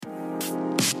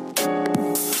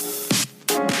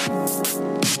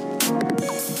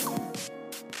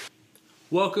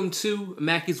Welcome to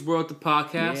Mackey's World, the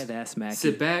podcast. Yeah, that's Mackey.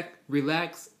 Sit back,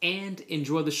 relax, and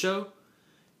enjoy the show.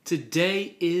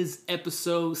 Today is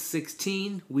episode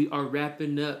 16. We are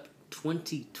wrapping up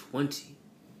 2020.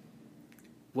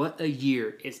 What a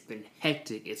year. It's been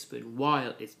hectic. It's been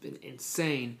wild. It's been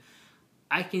insane.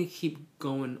 I can keep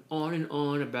going on and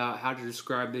on about how to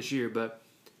describe this year, but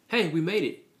hey, we made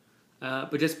it.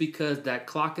 But just because that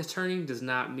clock is turning does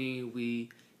not mean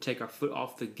we take our foot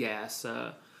off the gas.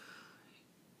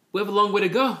 We have a long way to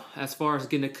go as far as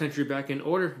getting the country back in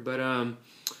order, but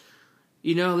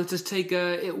let's just take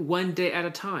it one day at a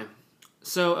time.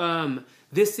 So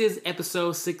this is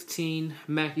episode 16,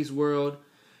 Mackey's World,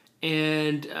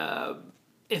 and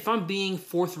if I'm being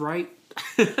forthright,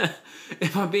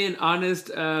 if I'm being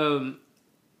honest,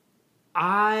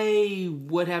 I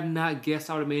would have not guessed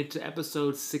I would have made it to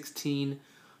episode 16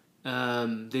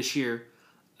 this year.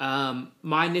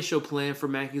 My initial plan for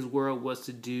Mackey's World was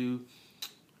to do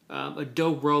a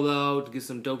dope rollout, to get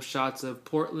some dope shots of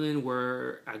Portland,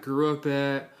 where I grew up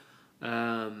at,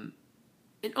 and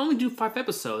only do 5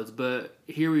 episodes. But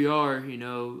here we are,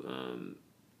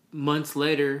 months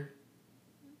later,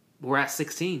 we're at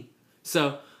 16.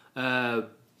 So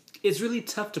it's really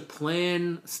tough to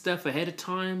plan stuff ahead of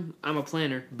time. I'm a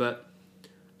planner, but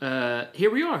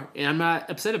here we are, and I'm not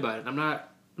upset about it. I'm not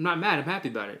mad. I'm happy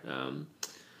about it.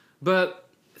 But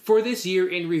for this year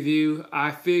in review,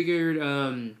 I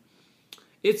figured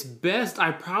it's best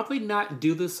I probably not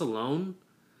do this alone,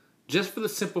 just for the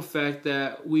simple fact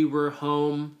that we were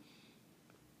home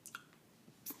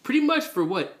pretty much for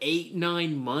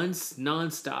 8-9 months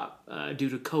nonstop due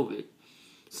to COVID.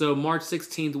 So March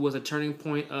 16th was a turning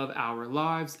point of our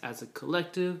lives as a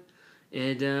collective,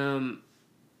 and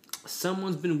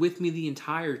someone's been with me the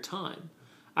entire time.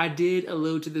 I did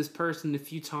allude to this person a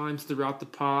few times throughout the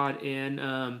pod, and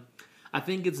I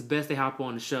think it's best they hop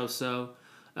on the show. So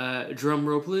drum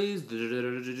roll, please.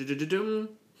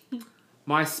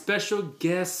 My special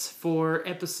guest for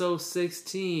episode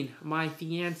 16, my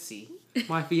fiancé.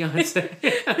 My fiance.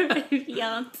 My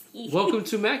fiance. Welcome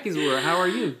to Mackey's World. How are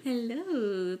you?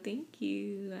 Hello. Thank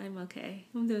you. I'm okay.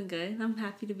 I'm doing good. I'm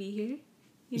happy to be here.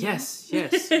 Yes.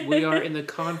 We are in the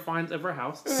confines of our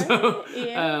house. So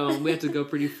Yeah. we have to go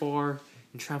pretty far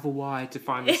and travel wide to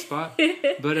find this spot.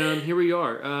 But here we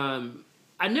are.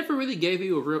 I never really gave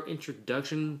you a real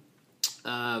introduction.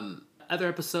 Other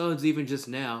episodes, even just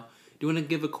now. Do you want to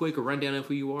give a quick rundown of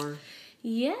who you are?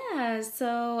 Yeah.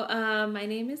 So my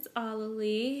name is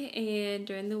Alalie, and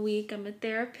during the week I'm a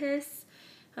therapist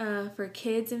for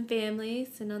kids and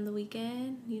families. And on the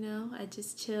weekend, I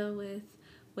just chill with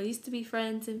what used to be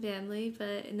friends and family,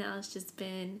 but now it's just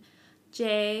been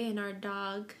Jay and our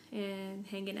dog and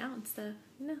hanging out and stuff.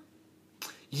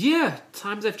 Yeah,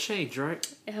 times have changed, right?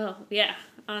 Oh yeah,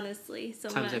 honestly, so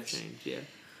Times much. have changed,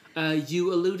 yeah.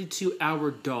 You alluded to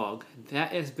our dog.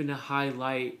 That has been a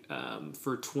highlight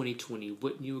for 2020.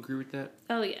 Wouldn't you agree with that?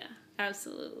 Oh yeah,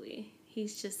 absolutely.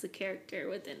 He's just a character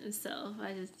within himself.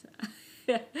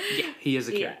 Yeah, he is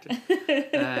a character.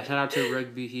 Shout out to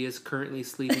Rugby. He is currently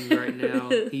sleeping right now.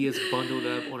 He is bundled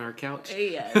up on our couch.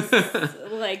 Yes,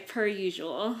 like per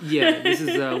usual. Yeah, this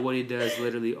is what he does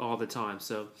literally all the time.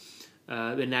 So,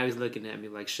 and now he's looking at me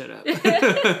like, shut up.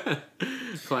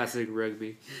 Classic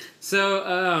Rugby.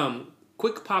 So,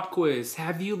 quick pop quiz.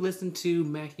 Have you listened to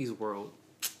Mackey's World?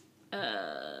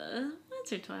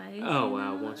 Once or twice. Oh,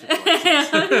 wow, once or twice.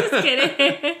 I'm just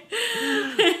kidding.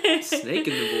 Snake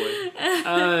in the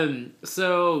boy.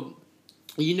 So,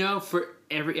 for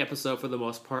every episode, for the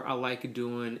most part, I like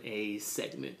doing a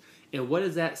segment. And what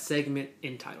is that segment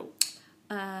entitled?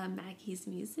 Mackey's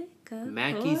Music.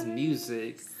 Mackey's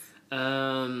Music.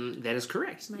 That is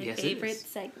correct. My yes, favorite it is.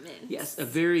 segment. Yes, a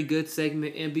very good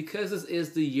segment. And because this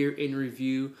is the year in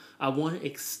review, I want to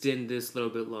extend this a little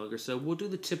bit longer. So we'll do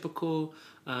the typical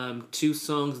 2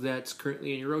 songs that's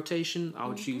currently in your rotation.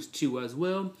 I'll choose 2 as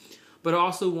well. But I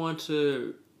also want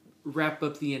to wrap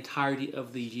up the entirety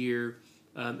of the year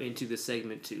into the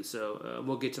segment too. So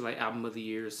we'll get to album of the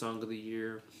year, song of the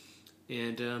year.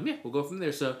 And we'll go from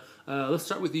there. So let's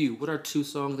start with you. What are 2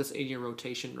 songs that's in your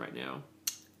rotation right now?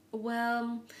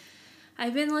 Well,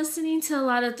 I've been listening to a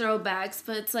lot of throwbacks,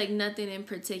 but it's nothing in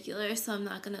particular, so I'm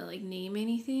not gonna name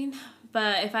anything.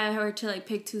 But if I were to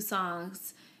pick 2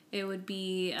 songs, it would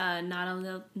be Not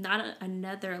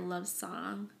Another Love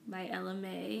Song by Ella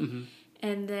Mai,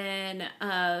 and then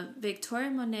Victoria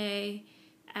Monet,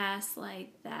 Ass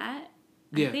Like That.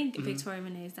 Yeah. I think Victoria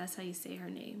Monet, that's how you say her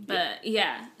name. But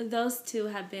yeah, those 2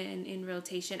 have been in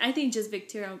rotation. I think just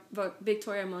Victoria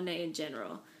Monet in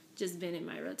general. just been in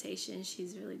my rotation.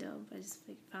 She's really dope. I just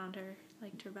like found her,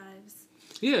 liked her vibes.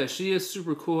 Yeah, she is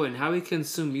super cool, and how we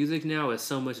consume music now is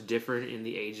so much different in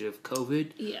the age of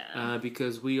COVID. Yeah.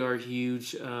 Because we are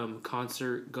huge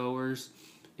concert goers,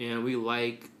 and we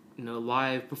like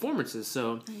live performances.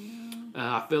 So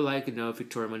I feel like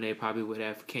Victoria Monet probably would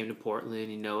have came to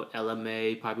Portland.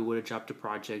 LMA probably would have dropped a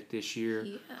project this year.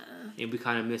 Yeah. And we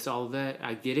kind of miss all of that.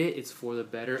 I get it; it's for the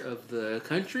better of the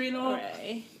country and all.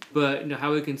 Right. But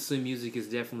how we consume music is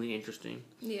definitely interesting.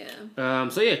 Yeah.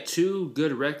 So yeah, 2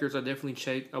 good records. I would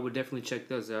definitely check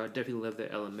those out. I definitely love the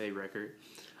LMA record.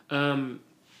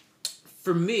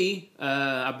 For me,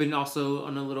 I've been also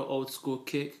on a little old school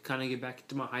kick, kind of get back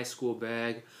into my high school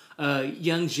bag.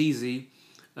 Young Jeezy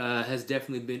has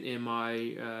definitely been in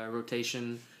my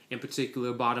rotation, in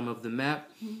particular, bottom of the map.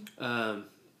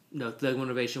 Thug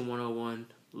Motivation 101,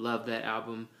 love that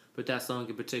album, but that song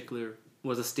in particular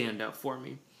was a standout for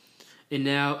me. And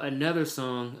now another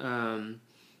song,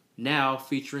 now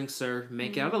featuring Sir,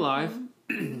 Make Out Alive.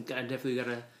 I definitely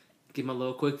gotta give my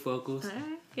little quick vocals. All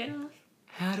right, get on.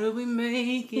 How do we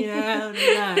make it out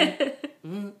alive?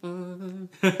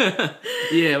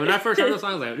 Yeah, when I first heard the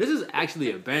song, I was like, this is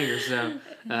actually a banger. So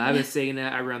I've been singing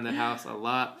that around the house a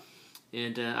lot.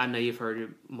 And I know you've heard it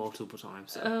multiple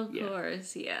times. So, Of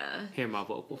course, yeah. Hear my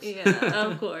vocals. Yeah,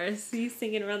 of course. He's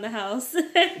singing around the house.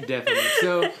 Definitely.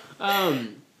 So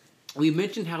we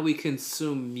mentioned how we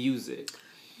consume music.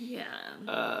 Yeah.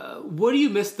 What do you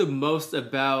miss the most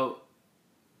about,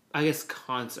 I guess,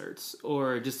 concerts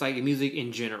or just like music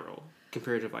in general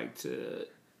compared to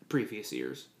previous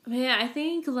years? Man, I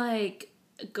think like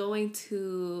going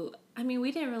to,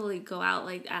 we didn't really go out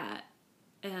like that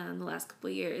in the last couple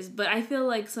of years, but I feel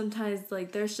like sometimes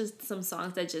like there's just some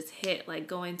songs that just hit, like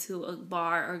going to a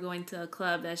bar or going to a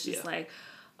club that's just like,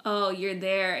 oh, you're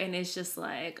there and it's just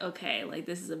like, okay, like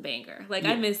this is a banger. Like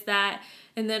I miss that.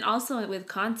 And then also with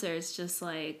concerts, just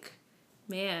like,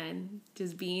 man,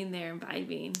 just being there and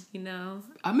vibing,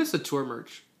 I miss the tour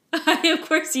merch. Of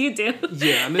course you do.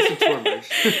 Yeah, I miss the tour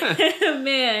merch.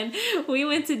 Man, we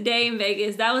went to Day in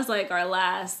Vegas. That was like our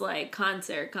last like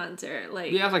concert.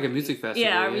 Like yeah, it's like a music festival.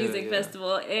 Yeah, our music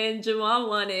festival. And Jamal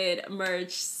wanted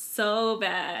merch so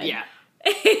bad. Yeah.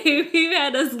 He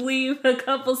had us leave a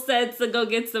couple sets to go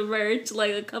get some merch,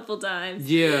 like a couple times.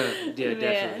 Yeah,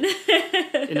 definitely.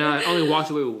 And I only walked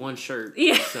away with one shirt.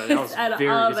 Yeah, so I was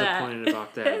very disappointed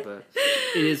about that. But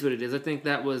it is what it is. I think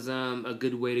that was a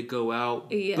good way to go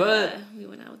out. Yeah, but we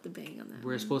went out with the bang on that.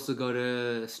 We're supposed to go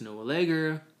to Snow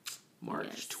Allegra,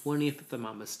 March 20th, if I'm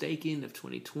not mistaken, of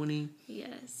 2020.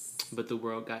 Yes. But the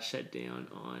world got shut down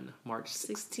on March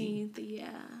 16th. Yeah,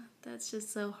 that's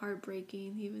just so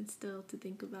heartbreaking, even still, to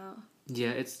think about.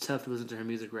 Yeah, it's tough to listen to her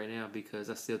music right now because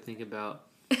I still think about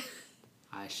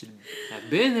I should have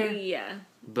been there. Yeah.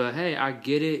 But hey, I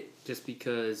get it just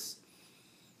because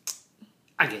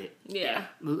I get it. Yeah.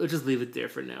 Let's just leave it there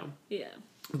for now. Yeah.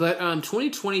 But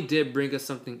 2020 did bring us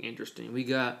something interesting. We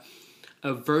got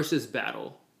a versus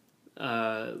battle.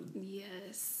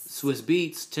 Yes. Swiss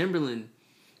Beats, Timberland.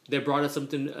 They brought us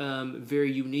something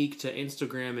very unique to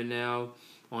Instagram and now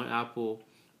on Apple.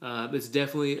 It's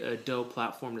definitely a dope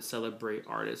platform to celebrate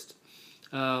artists.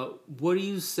 What do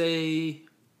you say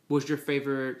was your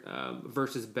favorite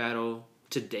versus battle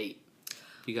to date?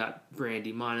 You got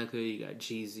Brandy Monica, you got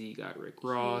Jeezy, you got Rick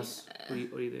Ross. Yeah.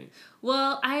 What do you think?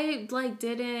 Well, I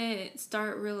didn't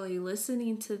start really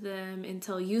listening to them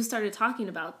until you started talking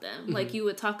about them. Mm-hmm. Like you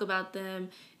would talk about them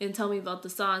and tell me about the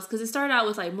songs because it started out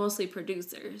with like mostly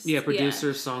producers. Yeah,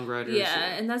 producers, songwriters.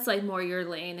 Yeah, and that's like more your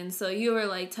lane. And so you were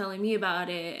like telling me about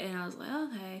it, and I was like,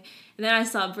 okay. And then I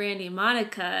saw Brandy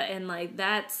Monica, and like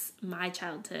that's my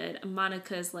childhood.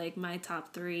 Monica's like my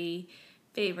top 3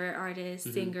 favorite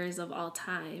artists, singers of all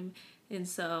time. And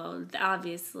so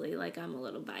obviously like I'm a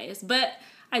little biased, but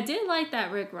I did like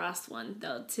that Rick Ross one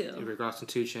though too. Rick Ross and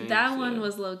 2 Chainz. That one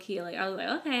was low key. Like I was like,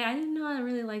 okay, I didn't know I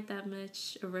really liked that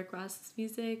much of Rick Ross's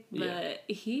music, but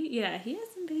he has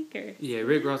some bangers. Yeah,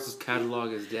 Rick Ross's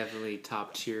catalog is definitely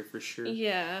top tier for sure.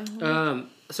 Yeah.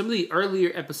 Some of the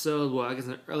earlier episodes, well, I guess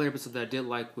an earlier episode that I did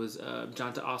like was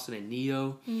Jonta Austin and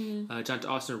Neo. Jonta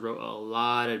Austin wrote a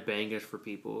lot of bangers for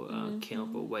people.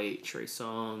 Can't But Wait, Trey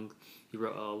Songz. He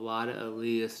wrote a lot of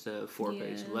Aaliyah stuff,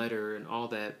 4-Page Letter, and all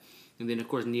that. And then, of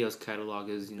course, Neo's catalog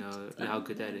is, how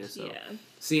good that is. So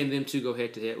seeing them two go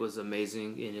head-to-head was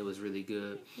amazing, and it was really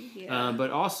good. Yeah. But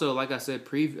also, like I said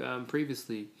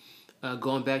previously,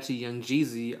 going back to Young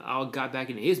Jeezy, I got back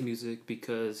into his music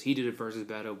because he did a versus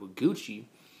battle with Gucci.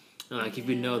 If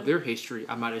you know their history,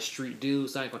 I'm not a street dude,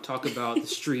 so I ain't going to talk about the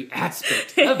street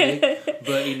aspect of it.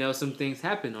 But, some things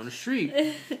happen on the street.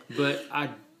 But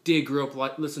I did grow up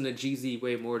like listening to Jeezy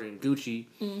way more than Gucci,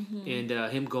 and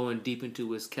him going deep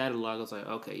into his catalog, I was like,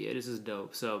 okay, yeah, this is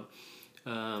dope. So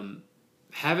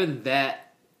having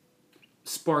that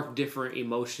spark different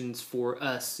emotions for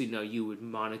us, you with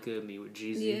Monica, me with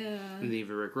Jeezy, and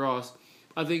even Rick Ross,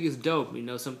 I think it's dope.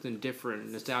 Something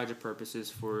different, nostalgia purposes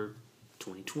for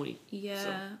 2020. Yeah,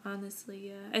 so. Honestly,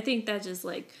 yeah. I think that just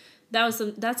like that's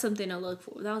something to look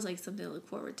for. That was like something to look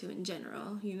forward to in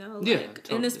general, Like, yeah,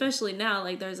 totally. And especially now,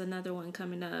 like there's another one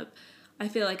coming up. I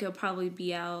feel like it'll probably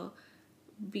be out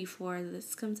before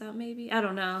this comes out, maybe. I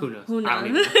don't know. Who knows? I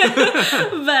don't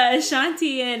know. But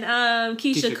Shanti and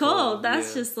Keisha Cole, that's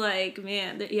yeah. just like,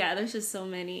 man, there's just so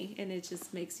many, and it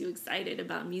just makes you excited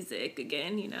about music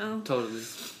again, Totally.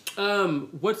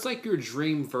 What's like your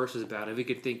dream versus battle? If you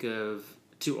could think of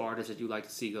two artists that you'd like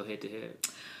to see go head to head.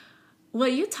 Well,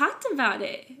 you talked about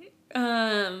it.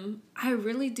 I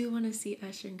really do want to see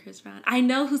Usher and Chris Brown. I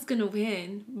know who's gonna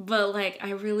win, but like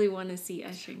I really want to see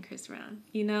Usher and Chris Brown.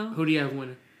 Who do you have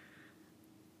winning?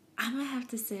 I'm gonna have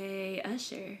to say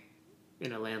Usher.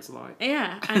 In a landslide.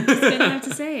 Yeah, I'm just gonna have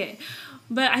to say it.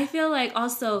 But I feel like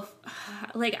also,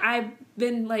 like I've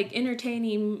been like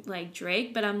entertaining like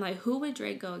Drake, but I'm like, who would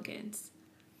Drake go against?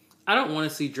 I don't want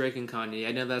to see Drake and Kanye.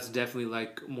 I know that's definitely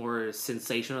like more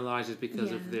sensationalized just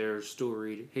because of their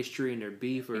storied history and their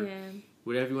beef or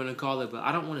whatever you want to call it. But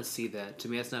I don't want to see that. To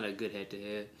me, that's not a good head to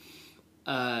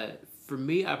head. For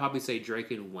me, I'd probably say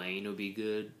Drake and Wayne would be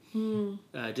good.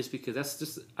 Just because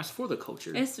that's for the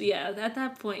culture. It's at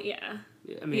that point, yeah.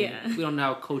 I mean, we don't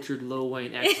know how cultured Lil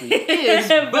Wayne actually is,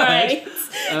 but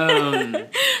right.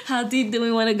 How deep do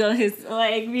we want to go his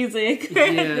like music?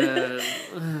 Yeah,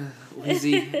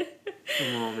 Wheezy.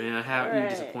 Come on, man. I have you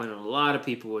disappointed a lot of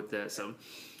people with that. So,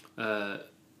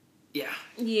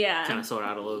 yeah, kind of sold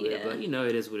out a little bit, but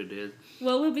it is what it is.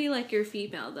 What would be like your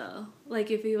female though? Like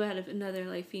if you had another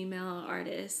like female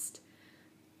artist.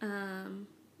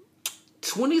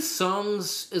 20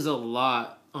 songs is a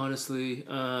lot, honestly.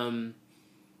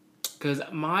 Because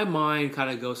my mind kind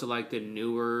of goes to like the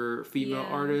newer female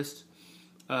artists.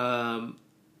 I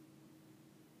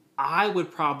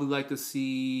would probably like to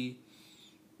see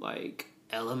like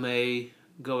LMA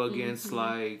go against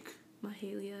like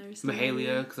Mahalia or something.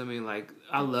 Mahalia, because I mean, like,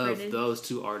 I love those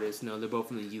two artists. They're both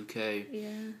from the UK.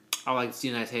 Yeah. I like to see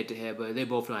a nice head to head, but they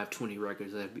both don't have 20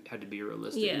 records. That have to be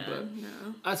realistic. Yeah, but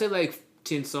no. I'd say like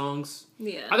 10 songs.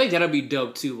 Yeah. I think that'll be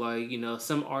dope too. Like,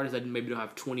 some artists that maybe don't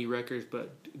have 20 records,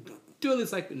 but do at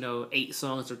least like 8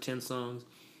 songs or 10 songs.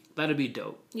 That'd be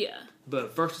dope. Yeah.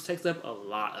 But first, it takes up a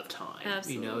lot of time.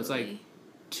 Absolutely. It's like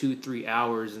 2-3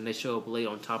 hours, and they show up late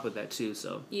on top of that too.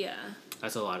 So yeah,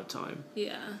 that's a lot of time.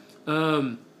 Yeah.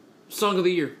 Song of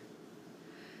the year.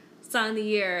 Song of the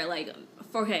year, like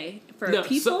for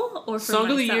people or for song myself?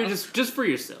 of the year, just for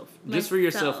yourself, just for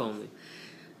yourself only.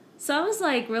 So I was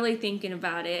like really thinking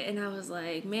about it, and I was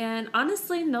like, man,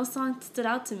 honestly, no song stood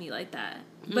out to me like that.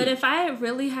 But if I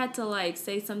really had to like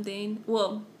say something,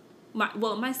 my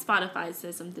Spotify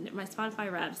says something. My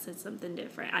Spotify rap said something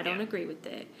different. I don't agree with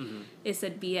it. It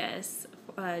said BS,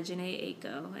 Jhené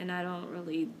Aiko, and I don't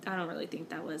really think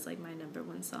that was like my number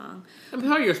one song. I mean,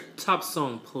 probably your top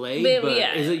song played, but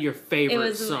is it your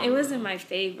favorite song? It wasn't my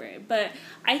favorite, but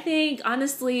I think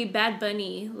honestly, Bad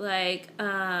Bunny, like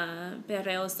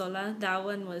Perreo Sola, that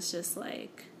one was just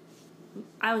like,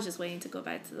 I was just waiting to go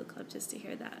back to the club just to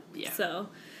hear that. Yeah. So.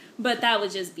 But that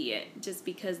would just be it, just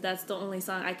because that's the only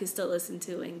song I could still listen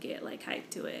to and get like hyped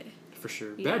to it. For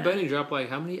sure. Yeah. Bad Bunny dropped like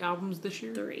how many albums this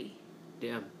year? 3.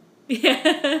 Damn.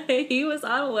 Yeah, he was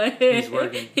on one. He's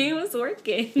working. He was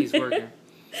working. He's working.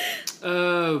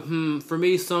 For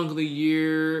me, song of the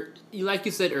year, like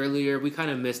you said earlier, we kind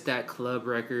of missed that club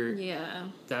record. Yeah.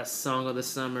 That song of the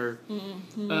summer.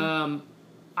 Mm-hmm.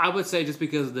 I would say just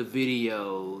because of the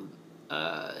video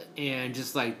and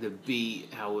just like the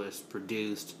beat, how it was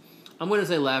produced. I'm going to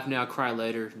say Laugh Now, Cry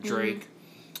Later, Drake.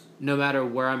 No matter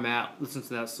where I'm at, listen to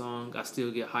that song, I still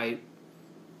get hype.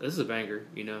 This is a banger,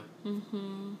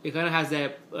 Mm-hmm. It kind of has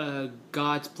that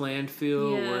God's plan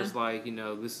feel, where it's like,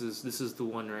 this is the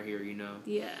one right here,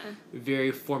 Yeah.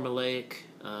 Very formulaic,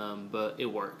 but it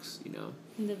works,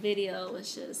 And the video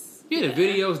was just... Yeah, the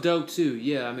video's dope too.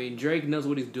 Yeah, I mean, Drake knows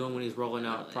what he's doing when he's rolling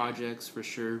out projects, for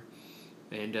sure.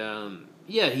 And,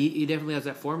 he definitely has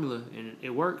that formula, and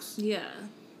it works. Yeah.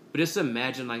 But just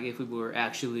imagine, like, if we were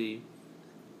actually,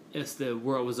 if the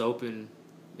world was open,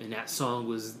 and that song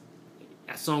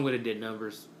would have did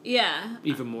numbers. Yeah.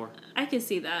 Even more. I can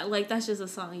see that. Like, that's just a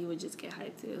song you would just get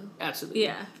hyped to. Absolutely.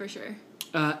 Yeah, for sure.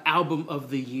 Album of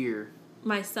the year.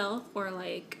 Myself or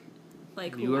like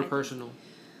Your personal.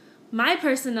 My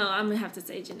personal, I'm gonna have to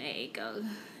say Jhené Aiko.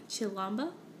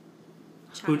 Chilamba.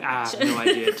 I have no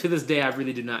idea. To this day, I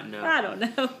really do not know. I don't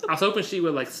know. I was hoping she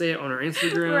would like say it on her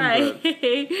Instagram, Right. but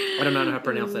I don't know how to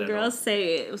pronounce it at all. Girls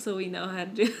say it so we know how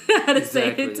to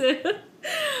say it too.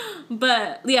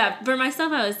 But yeah, for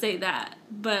myself, I would say that.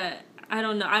 But I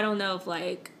don't know. I don't know if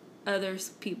like other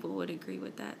people would agree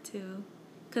with that too.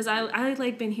 Because I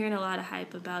like been hearing a lot of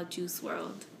hype about Juice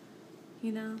WRLD.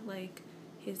 You know, like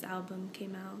his album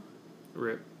came out.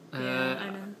 Rip. Yeah, I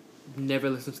know. Never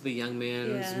listened to the young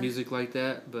man's Yeah. music like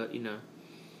that, but you know.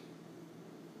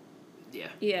 Yeah.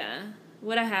 Yeah.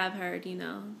 What I have heard, you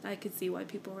know, I could see why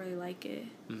people really like it.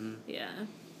 Mm-hmm.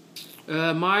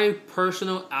 Yeah. My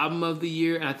personal album of the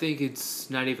year, and I think it's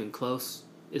not even close,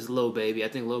 is Lil Baby. I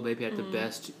think Lil Baby had the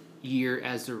best year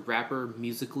as a rapper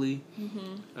musically.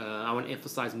 Mm-hmm. I want to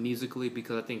emphasize musically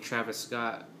because I think Travis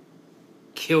Scott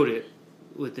killed it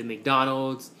with the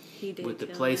McDonald's, He did with the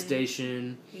kill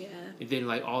PlayStation, it. Yeah. and then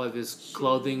like all of his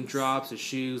clothing drops, his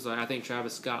shoes. Like I think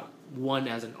Travis Scott won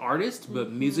as an artist, but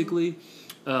musically,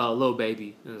 Lil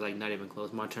Baby, it was like not even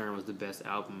close. My Turn was the best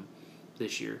album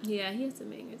this year. Yeah, he has some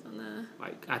bangers on that.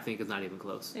 Like I think it's not even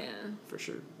close. Yeah. For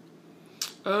sure.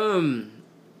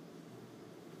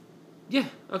 Yeah.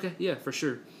 Okay. Yeah. For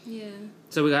sure. Yeah.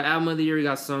 So we got album of the year. We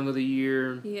got song of the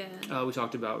year. Yeah. We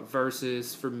talked about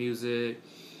verses for music.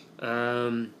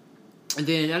 And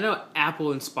then I know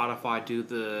Apple and Spotify do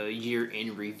the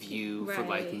year-end review for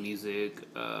like Right. music.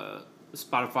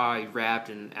 Spotify Wrapped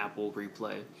and Apple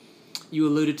Replay. You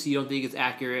alluded to you don't think it's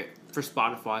accurate for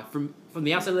Spotify. From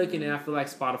the outside looking in, I feel like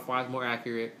Spotify is more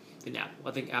accurate than Apple.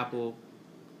 I think Apple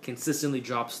consistently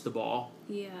drops the ball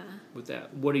Yeah. with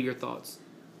that. What are your thoughts?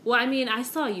 Well, I mean, I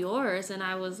saw yours and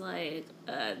I was like,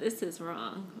 this is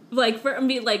wrong. Like, for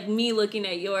me, like me looking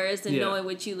at yours and Yeah. knowing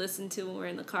what you listened to when we were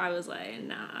in the car, I was like,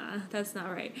 nah, that's not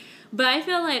right. But I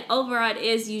feel like overall it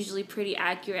is usually pretty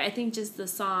accurate. I think just the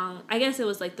song, I guess it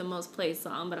was like the most played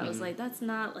song, but I was like, that's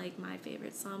not like my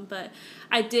favorite song. But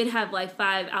I did have like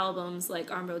 5 albums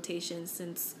like on rotation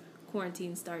since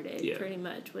quarantine started, pretty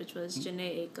much, which was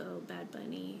Jhené Aiko, Bad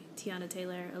Bunny, Tiana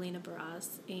Taylor, Alina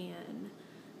Baraz, and...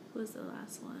 What was the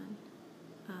last one?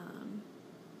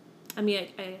 I mean,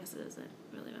 I guess it doesn't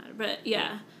really matter. But,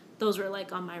 yeah, those were,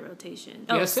 like, on my rotation.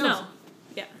 Yeah, Oh, it sounds- Snow.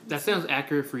 Yeah. That sounds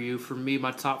accurate for you. For me,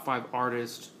 my top 5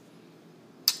 artists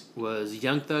was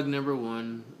Young Thug number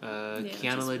 1,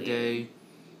 Kiana Lede,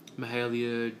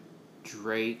 Mahalia,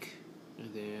 Drake,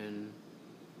 and then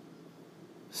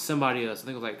somebody else. I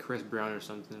think it was like Chris Brown or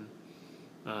something.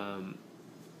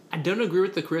 I don't agree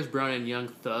with the Chris Brown and Young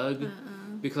Thug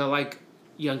because I like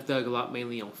Young Thug a lot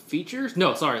mainly on features.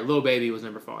 No, sorry, Lil Baby was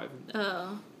number 5.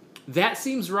 Oh. That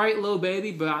seems right, Lil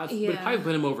Baby, but I would Yeah. probably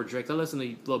put him over Drake. I listened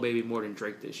to Lil Baby more than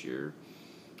Drake this year.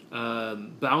 But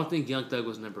I don't think Young Thug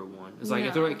was number 1. It's like,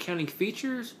 if they're counting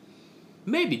features,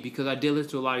 maybe, because I did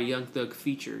listen to a lot of Young Thug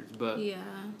features, but Yeah.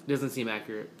 it doesn't seem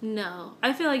accurate. No.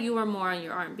 I feel like you were more on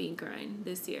your R&B grind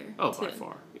this year. Oh, too. by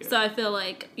far. Yeah. So I feel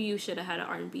like you should have had an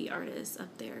R&B artist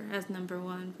up there as number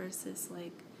 1 versus,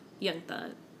 like, Young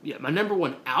Thug. Yeah, my number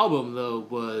 1 album, though,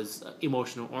 was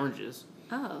Emotional Oranges.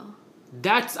 Oh.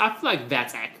 I feel like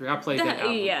that's accurate. I played that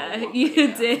album. Yeah, a lot. you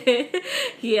Yeah. did.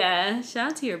 Yeah.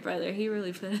 Shout out to your brother. He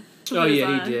really put Oh, us yeah,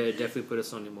 on. he did. Definitely put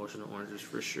us on Emotional Oranges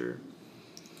for sure.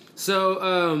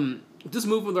 So, just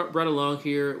moving right along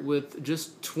here with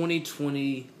just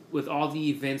 2020, with all the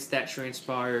events that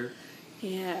transpired.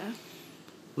 Yeah.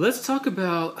 Let's talk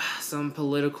about some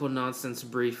political nonsense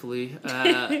briefly.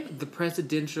 The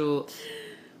presidential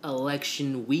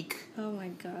election week. Oh my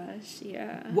gosh,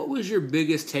 yeah. What was your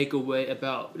biggest takeaway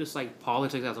about just like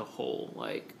politics as a whole?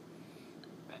 Like,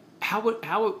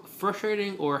 how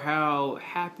frustrating or how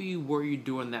happy were you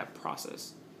during that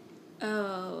process?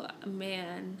 Oh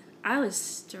man, I was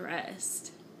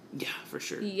stressed. Yeah, for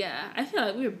sure. Yeah, I feel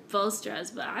like we were both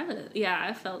stressed, but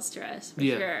I felt stressed for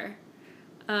Yeah. sure.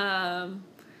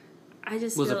 I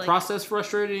just Was feel the like, process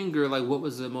frustrating, or like what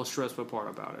was the most stressful part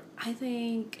about it? I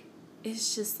think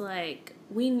it's just like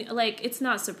it's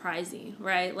not surprising,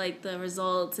 right? Like the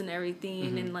results and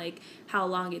everything, and like how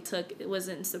long it took, it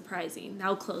wasn't surprising.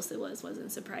 How close it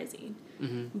wasn't surprising.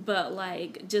 But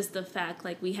like just the fact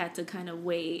like we had to kind of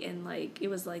wait, and like it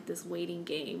was like this waiting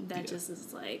game that just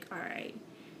is like, all right,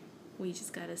 we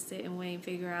just gotta sit and wait and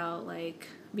figure out, like,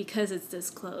 because it's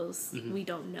this close, we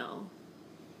don't know.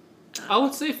 I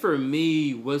would say for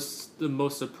me, what's the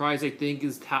most surprising thing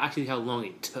is how long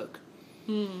it took.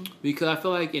 Because I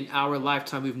feel like in our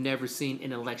lifetime, we've never seen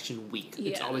an election week.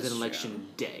 It's Yeah, always an that's election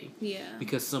day. Yeah.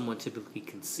 Because someone typically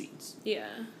concedes. Yeah.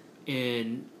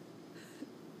 And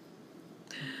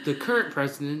the current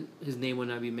president, his name will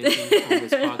not be mentioned on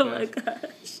this podcast, Oh my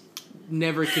gosh.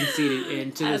 never conceded,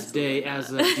 and to this day,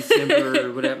 Absolutely as of December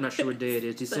or whatever, I'm not sure what day it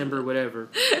is, December whatever,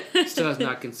 still has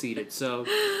not conceded. So,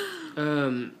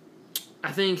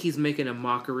 I think he's making a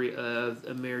mockery of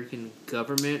American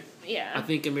government. Yeah. I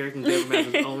think American government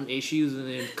has its own issues, and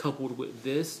then coupled with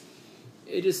this,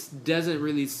 it just doesn't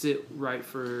really sit right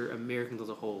for Americans as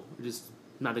a whole. It's just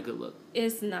not a good look.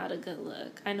 It's not a good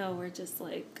look. I know we're just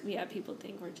like, people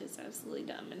think we're just absolutely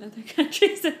dumb in other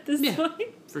countries at this point.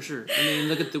 For sure. I mean,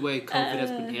 look at the way COVID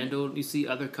has been handled. You see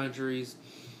other countries,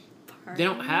 they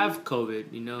don't have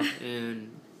COVID,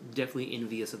 and definitely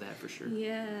envious of that for sure.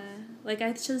 Yeah. Like,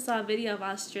 I just saw a video of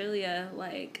Australia,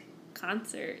 like,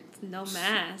 concerts, no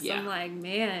masks. Yeah. I'm like,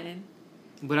 man.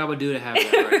 What I would do to have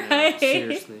that right now, Right.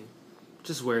 seriously.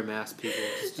 Just wear a mask, people.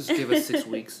 Just give us 6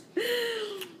 weeks.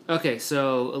 Okay,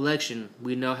 so election.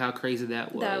 We know how crazy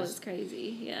that was. That was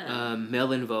crazy, yeah.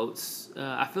 Mail-in votes.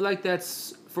 I feel like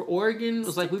that's, for Oregon,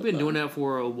 it's like we've been doing that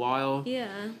for a while. Yeah.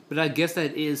 But I guess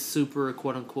that is super,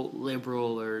 quote-unquote,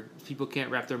 liberal, or people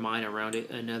can't wrap their mind around it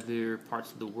in other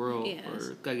parts of the world,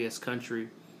 or, I guess, country.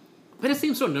 But it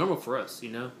seems so normal for us,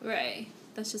 Right.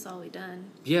 That's just all we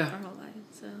done. Yeah. Our whole life,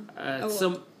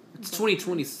 so. It's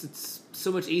 2020. It's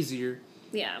so much easier.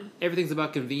 Yeah. Everything's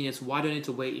about convenience. Why do I need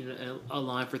to wait in a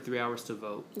line for 3 hours to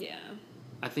vote? Yeah.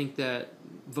 I think that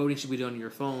voting should be done on your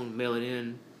phone, mail it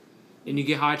in, and you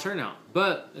get high turnout.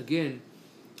 But, again,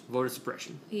 voter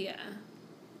suppression. Yeah.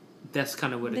 That's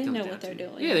kind of what it comes down to. They know what they're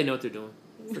doing. Yeah, they know what they're doing,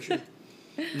 for sure.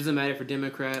 It doesn't matter if you're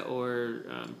Democrat or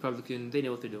Republican. They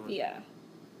know what they're doing. Yeah.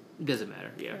 It doesn't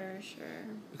matter, yeah. For sure.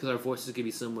 Because our voices can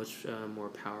be so much more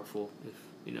powerful if,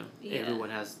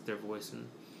 everyone has their voice. And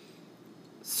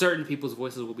certain people's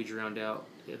voices will be drowned out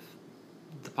if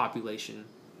the population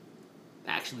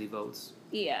actually votes.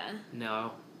 Yeah.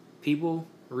 Now, people,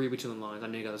 read between the lines. I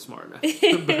know you guys are smart enough.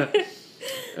 But,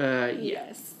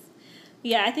 Yes.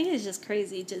 Yeah, I think it's just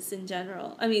crazy just in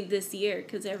general. I mean, this year,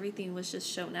 because everything was just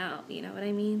shown out, you know what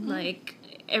I mean? Mm-hmm. Like,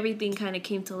 everything kind of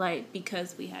came to light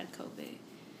because we had COVID.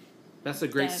 That's a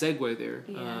great segue there.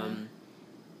 Yeah.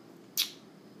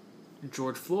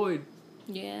 George Floyd.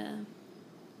 Yeah.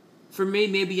 For me,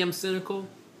 maybe I'm cynical.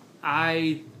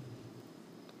 I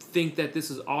think that this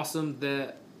is awesome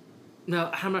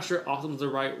I'm not sure awesome is the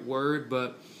right word,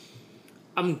 but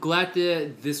I'm glad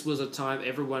that this was a time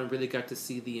everyone really got to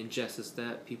see the injustice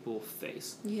that people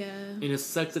face. Yeah. And it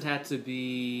sucks it had to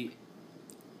be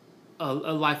a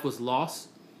life was lost.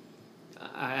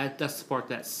 That's the part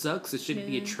that sucks. It shouldn't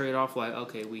be a trade-off like,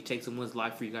 okay, we take someone's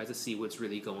life for you guys to see what's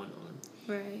really going on.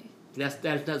 Right.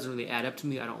 That doesn't really add up to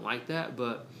me. I don't like that,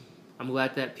 but I'm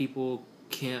glad that people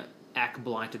can't act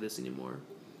blind to this anymore.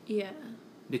 Yeah.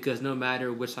 Because no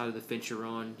matter which side of the fence you're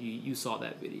on, you saw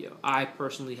that video. I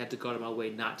personally had to go out of my way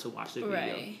not to watch the video.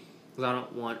 Right. Because I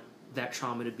don't want that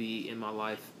trauma to be in my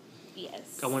life.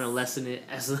 Yes. I want to lessen it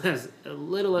as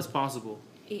little as possible.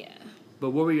 Yeah.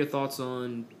 But what were your thoughts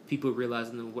on people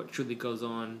realizing what truly goes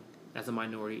on as a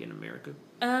minority in America?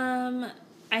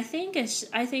 I think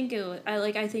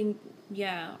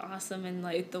awesome in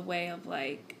like the way of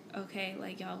like, okay,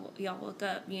 like y'all woke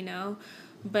up,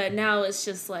 but now it's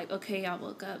just like, okay, y'all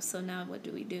woke up, so now what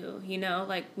do we do?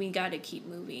 Like we got to keep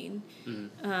moving.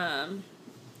 Mm-hmm.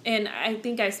 And I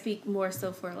think I speak more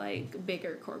so for like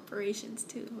bigger corporations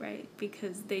too, right?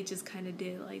 Because they just kind of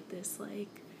did like this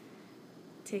like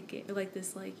ticket, like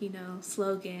this like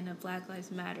slogan of Black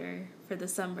Lives Matter for the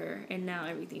summer, and now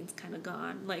everything's kind of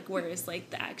gone. Like where is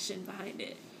like the action behind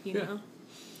it, know?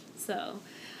 So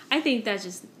I think that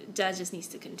just needs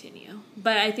to continue.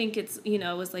 But I think it's it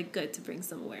was like good to bring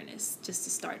some awareness just to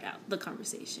start out the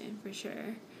conversation for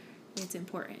sure. It's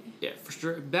important. Yeah, for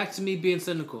sure. Back to me being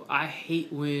cynical. I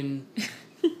hate when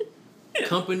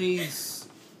companies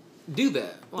do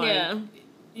that. Like,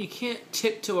 you can't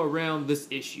tiptoe around this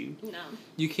issue. No.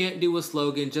 You can't do a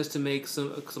slogan just to make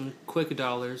some quick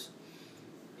dollars,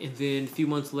 and then a few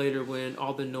months later, when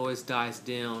all the noise dies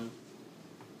down,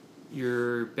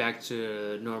 you're back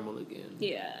to normal again.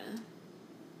 Yeah.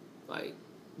 Like,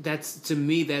 to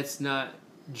me, that's not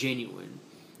genuine.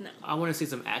 No. I want to see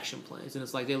some action plans. And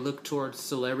it's like they look towards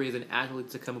celebrities and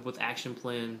athletes to come up with action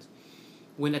plans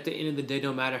when at the end of the day,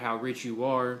 no matter how rich you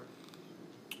are,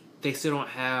 they still don't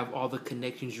have all the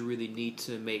connections you really need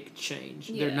to make change.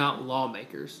 Yeah. They're not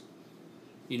lawmakers,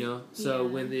 So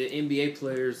when the NBA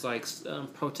players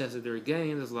protested their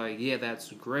games, it's like, yeah,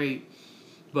 that's great.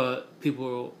 But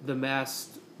the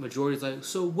mass majority is like,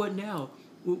 so what now?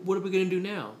 What are we going to do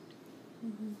now?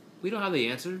 Mm-hmm. We don't have the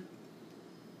answer.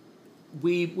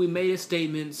 We made a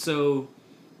statement so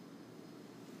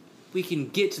we can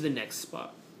get to the next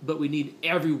spot. But we need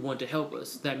everyone to help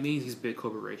us. That means these big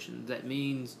corporations. That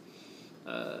means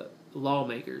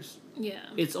lawmakers. Yeah.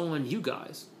 It's on you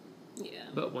guys. Yeah.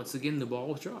 But once again, the ball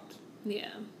was dropped.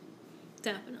 Yeah.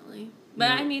 Definitely. But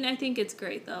Yeah. I mean, I think it's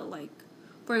great though. Like,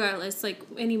 regardless, like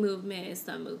any movement is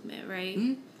the movement,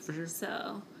 right? For sure.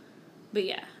 So, but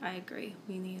yeah, I agree.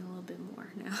 We need a little bit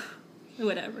more now.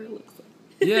 Whatever it looks like.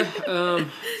 Yeah,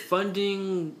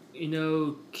 funding,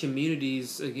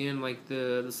 communities, again, like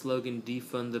the slogan,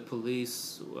 defund the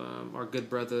police. Our good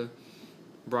brother,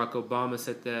 Barack Obama,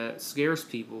 said that scares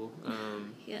people.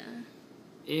 Yeah.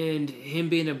 And him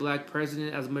being a black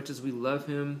president, as much as we love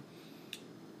him,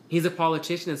 he's a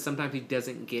politician and sometimes he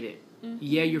doesn't get it. Mm-hmm.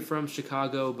 Yeah, you're from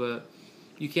Chicago, but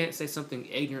you can't say something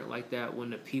ignorant like that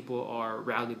when the people are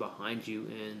rallying behind you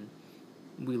and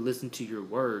we listen to your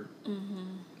word.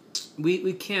 Mm-hmm.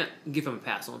 We can't give him a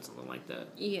pass on something like that.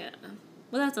 Yeah.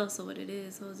 Well, that's also what it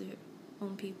is. Hold your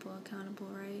own people accountable,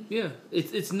 right? Yeah.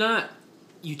 It's not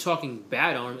you talking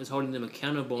bad on them. It's holding them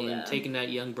accountable Yeah. and taking that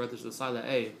young brother to the side like,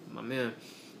 hey, my man,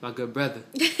 my good brother.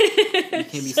 You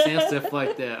can't be saying stuff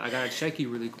like that. I got to check you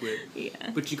really quick.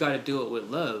 Yeah. But you got to do it with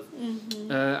love.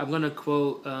 Mm-hmm. I'm going to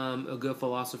quote a good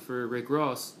philosopher, Rick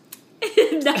Ross.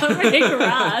 Not Rick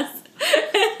Ross.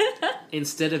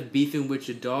 Instead of beefing with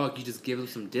your dog, you just give him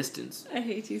some distance. I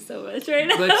hate you so much right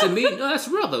now. But to me, no, that's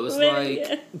real though. It's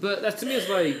Yeah. but that to me is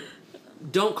like,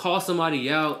 don't call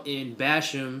somebody out and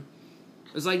bash him.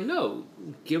 It's like, no,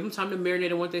 give them time to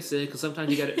marinate on what they said, because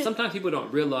sometimes people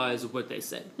don't realize what they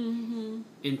say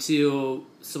until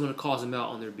someone calls them out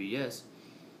on their BS.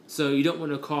 So you don't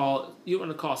want to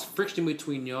cause friction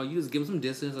between y'all. You just give them some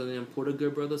distance and then put a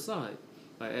good brother aside.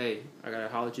 Like, hey, I gotta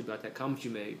holler at you about that comment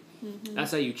you made. Mm-hmm. That's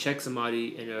how you check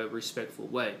somebody in a respectful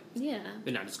way. Yeah.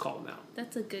 And not just call them out.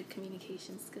 That's a good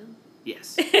communication skill.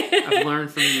 Yes. I've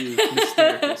learned from you, Miss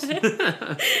Therapist.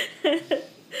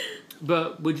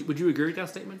 But would you agree with that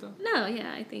statement, though? No,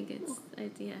 yeah, I think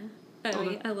yeah.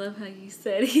 I love how you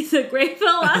said he's a great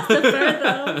philosopher,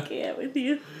 though. I can't with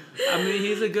you. I mean,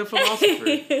 he's a good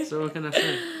philosopher. So what can I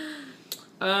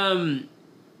say?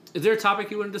 Is there a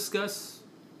topic you want to discuss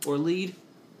or lead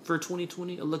for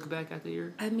 2020? A look back at the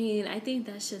year? I mean, I think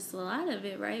that's just a lot of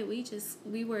it, right?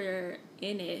 We were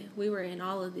in it. We were in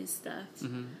all of this stuff.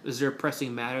 Mm-hmm. Is there a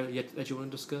pressing matter yet that you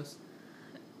want to discuss?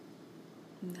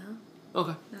 No.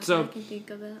 Okay. Not So that I can think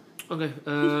of it. Okay.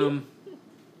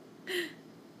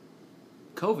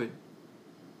 COVID.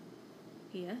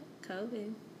 Yeah,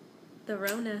 COVID. The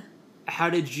Rona. How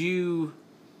did you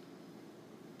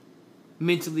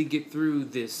mentally get through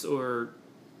this? Or,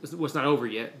 well, it's not over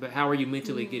yet, but how are you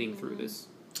mentally getting through this?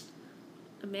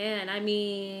 Man, I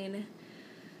mean,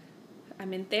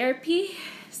 I'm in therapy,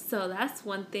 so that's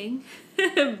one thing.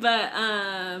 But,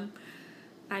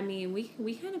 I mean,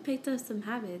 we kind of picked up some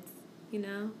habits,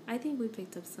 I think we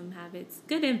picked up some habits,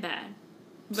 good and bad.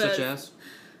 But, such as?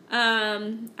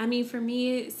 I mean, for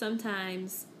me,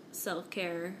 sometimes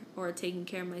self-care or taking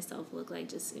care of myself look like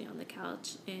just sitting on the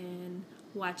couch and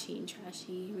watching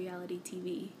trashy reality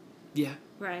TV. Yeah.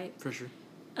 Right? For sure.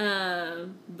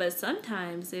 But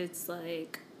sometimes it's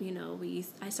like,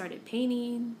 I started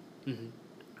painting. Mm-hmm.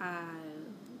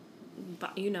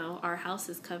 Our house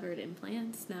is covered in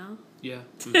plants now. Yeah.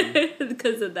 Mm-hmm.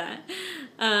 Because of that.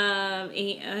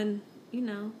 And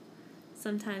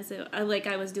sometimes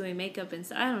I was doing makeup and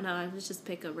stuff. I don't know. I would just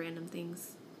pick up random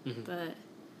things. Mm-hmm. But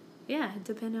yeah, it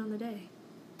depended on the day.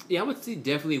 Yeah, I would say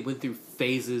definitely went through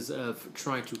phases of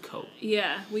trying to cope.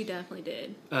 Yeah, we definitely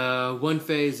did. One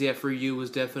phase, for you was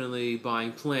definitely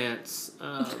buying plants.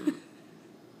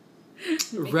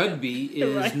 Rugby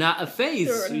is right. not a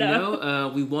phase,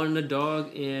 No. We wanted a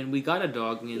dog and we got a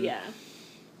dog. And yeah.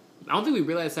 I don't think we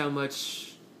realized how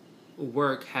much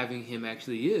work having him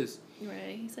actually is.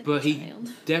 Right, he's like but a child.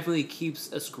 He definitely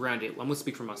keeps us grounded. I'm going to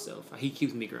speak for myself. He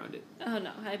keeps me grounded. Oh,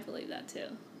 no, I believe that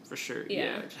too. For sure,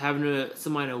 yeah. Having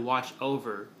somebody to watch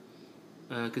over,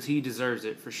 because he deserves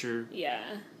it, for sure. Yeah.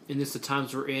 And this the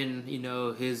times we're in, he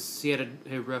had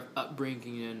a rough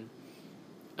upbringing,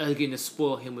 and getting to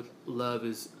spoil him with love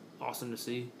is awesome to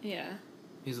see. Yeah.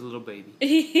 He's a little baby.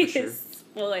 He for sure. is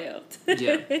spoiled.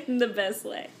 Yeah. In the best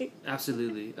way.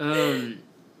 Absolutely.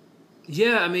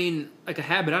 Yeah, I mean, like a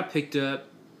habit I picked up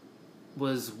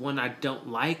was one I don't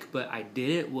like, but I did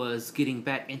it, was getting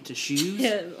back into shoes.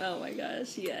 Yeah. Oh my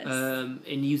gosh, yes.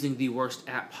 And using the worst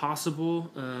app possible.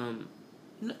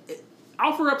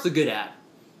 OfferUp's a good app.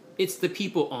 It's the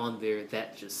people on there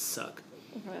that just suck.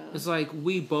 Wow. It's like,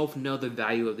 we both know the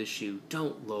value of the shoe.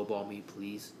 Don't lowball me,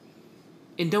 please.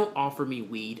 And don't offer me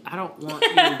weed. I don't want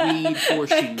your weed or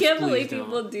shoes. I can't believe don't.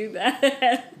 people do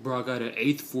that. Bro, I got an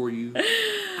eighth for you.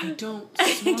 I don't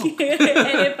smoke. And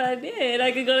if I did,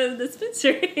 I could go to the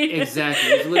dispensary.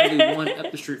 Exactly. It's literally one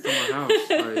up the street from my house.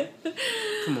 Like,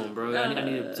 come on, bro. I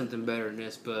needed something better than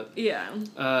this. But yeah.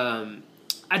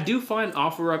 I do find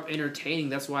OfferUp entertaining.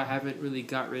 That's why I haven't really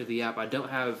got rid of the app. I don't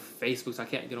have Facebook, so I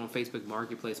can't get on Facebook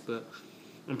Marketplace. But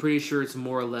I'm pretty sure it's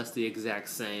more or less the exact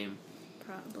same.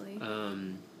 Probably.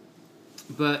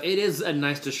 But it is a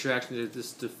nice distraction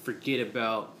to forget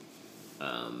about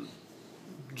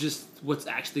just what's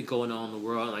actually going on in the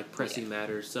world, like pressing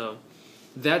matters. So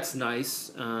that's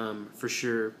nice, for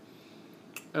sure.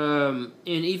 And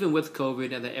even with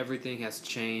COVID, now that everything has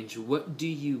changed, what do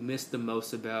you miss the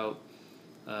most about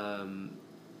the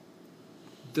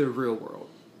real world,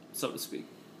 so to speak?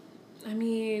 I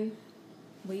mean,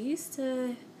 we used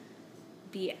to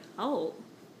be out.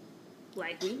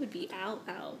 Like, we would be out.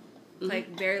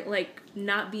 Mm-hmm. Like,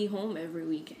 not be home every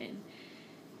weekend.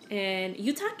 And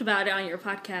you talked about it on your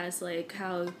podcast, like,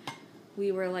 how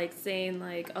we were, like, saying,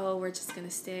 like, oh, we're just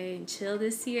gonna stay and chill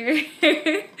this year.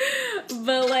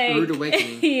 But, like... Rude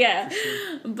awakening. Yeah.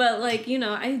 Sure. But, like, you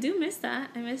know, I do miss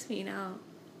that. I miss being out.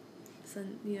 So,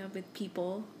 you know, with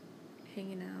people,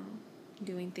 hanging out,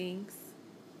 doing things.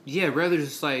 Yeah, rather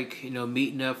just like, you know,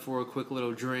 meeting up for a quick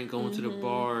little drink, going to the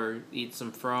bar, eat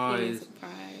some fries.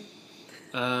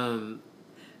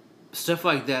 Stuff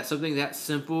like that. Something that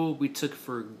simple we took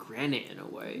for granted in a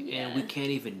way. Yeah. And we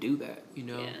can't even do that, you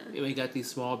know? Yeah. We got these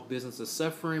small businesses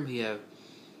suffering. We have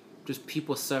just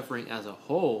people suffering as a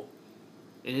whole.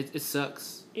 And it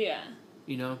sucks. Yeah.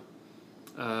 You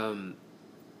know?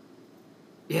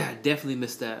 Yeah, definitely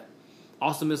miss that.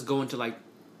 Also miss going to, like,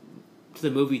 to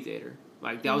the movie theater.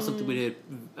 Like, that was something we did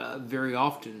very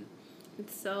often.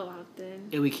 It's so often.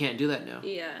 And we can't do that now.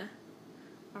 Yeah.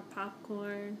 Our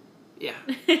popcorn. Yeah.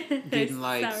 Getting,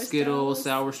 like, Skittles,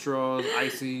 sour straws,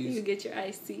 ices. You get your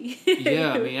icy.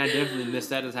 Yeah, I mean, I definitely miss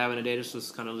that, just having a day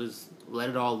just kind of just let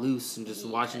it all loose and just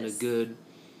watching a good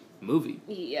movie.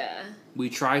 Yeah. We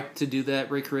tried to do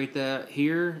that, recreate that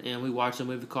here, and we watched a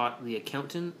movie called The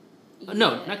Accountant. Yeah.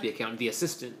 No, not The Accountant, The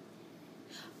Assistant.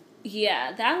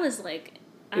 Yeah, that was, like...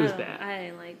 It was bad. I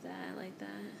didn't like that.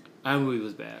 That movie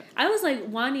was bad. I was like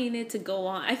wanting it to go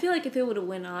on. I feel like if it would have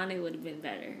went on, it would have been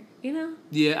better. You know?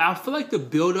 Yeah, I feel like the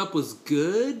build up was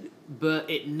good, but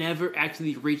it never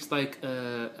actually reached like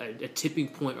a tipping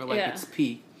point or like its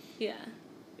peak. Yeah.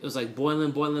 It was like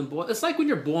boiling. It's like when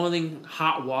you're boiling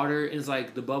hot water and it's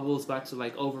like the bubble's about to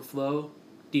like overflow.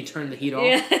 Do you turn the heat off?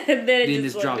 Yeah, then it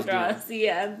just drops down.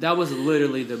 Yeah. That was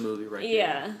literally the movie right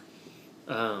there.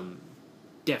 Yeah.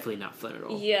 Definitely not fun at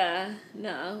all. Yeah,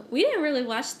 no. We didn't really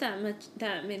watch that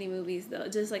many movies, though.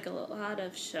 Just, like, a lot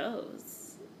of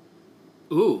shows.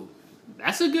 Ooh,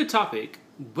 that's a good topic.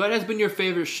 What has been your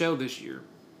favorite show this year?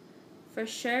 For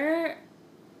sure,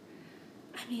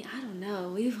 I mean, I don't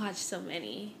know. We've watched so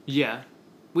many. Yeah,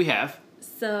 we have.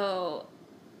 So,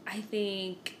 I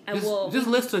think... Just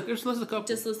list a couple.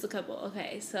 Just list a couple.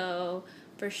 Okay, so,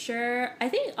 for sure, I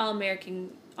think All American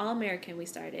we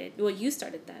started. Well, you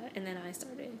started that, and then I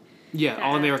started. Yeah,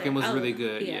 All American was really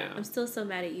good. Yeah, I'm still so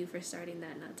mad at you for starting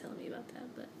that and not telling me about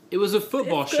that. But it was a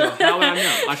football show. How would I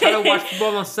know? I try to watch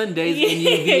football on Sundays, and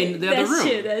you'd be in the other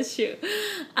room. That's true.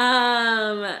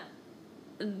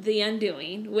 The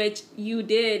Undoing, which you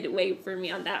did wait for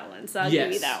me on that one, so I'll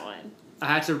give you that one. I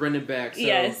had to run it back. So,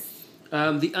 yes.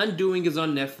 The Undoing is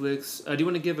on Netflix. Do you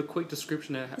want to give a quick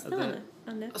description of that?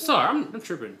 On Netflix? Sorry, I'm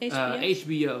tripping.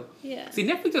 HBO? Yeah. See,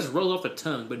 Netflix just rolls off the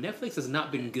tongue, but Netflix has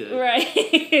not been good. Right. So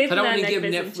I don't want to give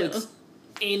Netflix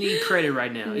any credit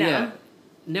right now. No. Yeah.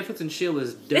 Netflix and chill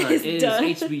is done. It is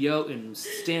HBO and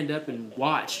stand up and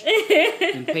watch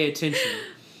and pay attention.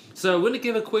 So we're going to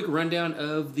give a quick rundown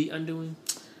of The Undoing.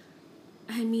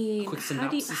 I mean, quick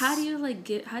synopsis. how do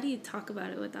you talk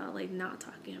about it without like not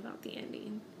talking about the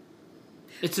ending?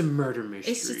 It's a murder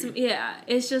mystery.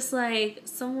 It's just like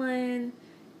someone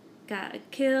got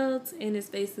killed, and it's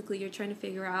basically you're trying to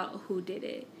figure out who did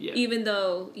it. Yeah. Even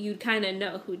though you kind of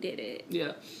know who did it.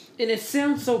 Yeah. And it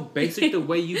sounds so basic the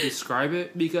way you describe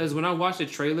it, because when I watched the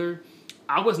trailer,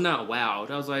 I was not wowed.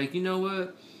 I was like, you know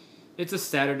what? It's a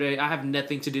Saturday. I have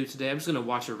nothing to do today. I'm just going to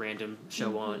watch a random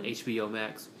show on HBO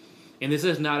Max. And this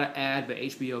is not an ad, but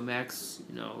HBO Max,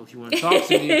 you know, if you want to talk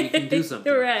to me, we can do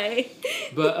something. Right.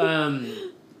 But,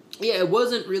 yeah,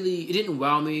 it didn't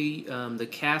wow me. The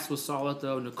cast was solid,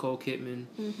 though. Nicole Kidman.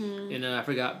 Mm-hmm. And I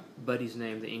forgot Buddy's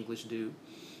name, the English dude.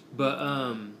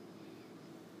 But,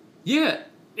 yeah,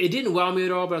 it didn't wow me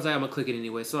at all, but I was like, I'm going to click it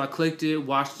anyway. So I clicked it,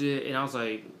 watched it, and I was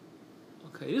like,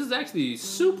 okay, this is actually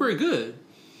super good.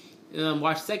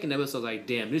 Watched second episode, I was like,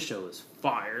 damn, this show is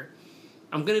fire.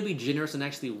 I'm gonna be generous and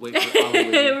actually wait for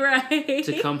Ali right.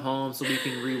 to come home so we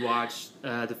can rewatch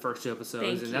the first 2 episodes,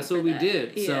 Thank and you that's for what we that.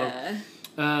 did. Yeah.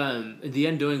 So, The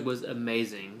Undoing was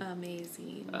amazing.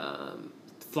 Amazing.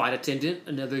 Flight Attendant,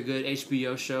 another good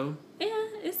HBO show. Yeah,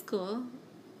 it's cool.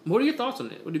 What are your thoughts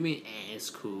on it? What do you mean? It's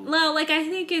cool. No, like I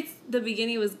think the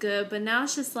beginning was good, but now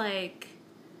it's just like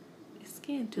it's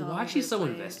getting too. Why is she so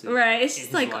invested? Right, it's in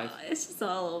just his like life? it's just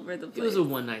all over the It place. was a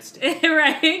one-night stand.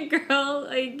 Right, girl.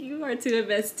 Like you are too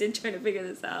invested trying to figure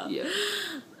this out. Yeah.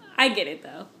 I get it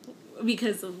though,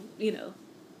 because of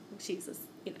she's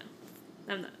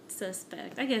I'm not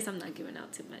suspect. I guess I'm not giving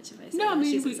out too much if I say No, I mean,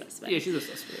 she's a suspect. yeah, she's a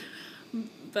suspect.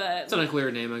 But It's an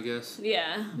unclear name, I guess.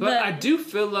 yeah, But I do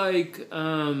feel like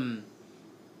I'm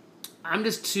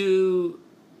just too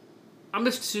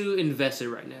invested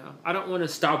right now. I don't want to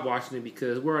stop watching it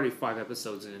because we're already 5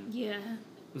 episodes in. Yeah.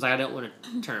 It's like I don't want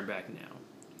to turn back now.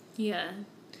 Yeah.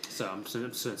 So I'm just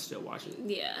gonna still watch it.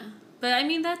 Yeah. But I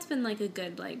mean that's been like a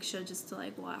good like show just to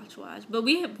like watch. But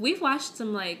we've watched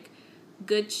some like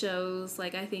good shows,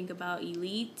 like I think about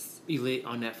Elite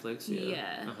on Netflix.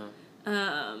 Yeah.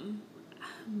 Uh-huh.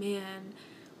 Man,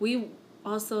 we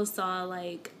also saw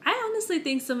like I honestly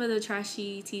think some of the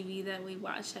trashy TV that we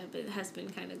watched has been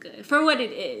kind of good for what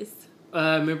it is.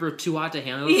 Remember Too Hot to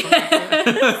Handle?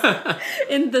 Yeah.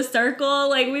 In The Circle,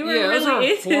 like we were really those are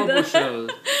into horrible shows.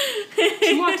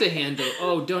 Too Hot to Handle.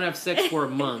 Oh, don't have sex for a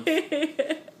month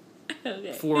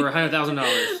Okay. for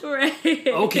 $100,000. Right.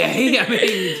 Okay, I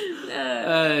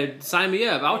mean, sign me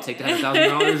up. I'll take the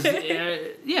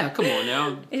 $100,000. Yeah, come on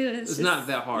now. It's not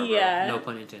that hard. Yeah. Bro. No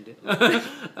pun intended.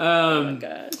 Oh my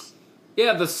gosh.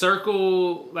 Yeah, The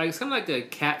Circle, like it's kind of like a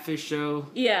catfish show.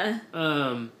 Yeah.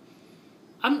 I'm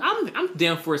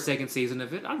down for a second season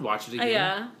of it. I'd watch it again.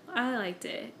 Yeah, I liked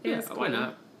it. It was cool. Why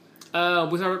not?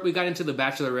 We got into The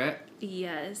Bachelorette.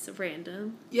 Yes,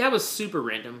 random. Yeah, it was super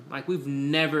random. Like we've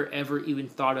never ever even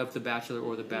thought of The Bachelor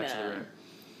or The Bachelorette. No.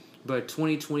 But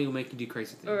 2020 will make you do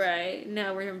crazy things. Right.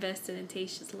 Now we're invested in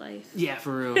Tasha's life. Yeah,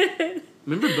 for real.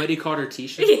 Remember Buddy called her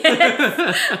Tisha?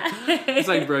 Yes. It's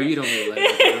like, bro, you don't really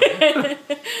like her.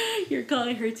 You're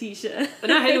calling her Tisha.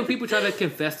 And I hate when people try to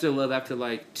confess their love after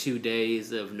like 2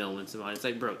 days of knowing somebody. It's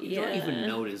like, bro, you don't even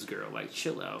know this girl. Like,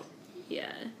 chill out.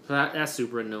 Yeah. So that's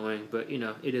super annoying, but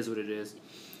it is what it is.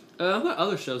 What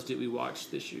other shows did we watch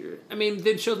this year? I mean,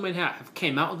 the shows might have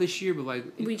came out this year, but like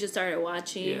We just started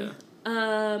watching. Yeah.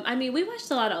 I mean, we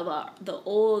watched a lot of the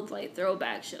old like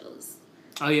throwback shows.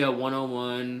 Oh yeah,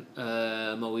 101,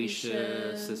 Moesha,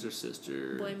 Moesha,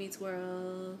 Sister. Boy Meets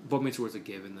World. Boy Meets World's a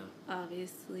given though.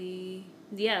 Obviously.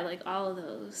 Yeah, like all of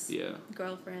those. Yeah.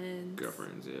 Girlfriends.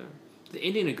 Yeah. The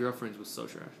ending of Girlfriends was so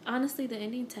trash. Honestly, the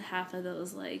ending to half of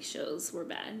those like shows were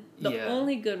bad. The Yeah.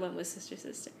 only good one was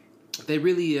Sister. They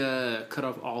really cut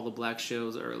off all the black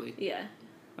shows early. Yeah.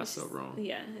 That's so wrong.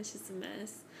 Yeah, it's just a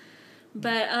mess.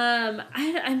 But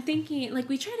I'm thinking like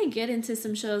we tried to get into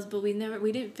some shows, but we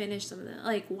didn't finish some of them.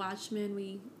 Like Watchmen,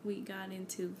 we got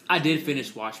into. I did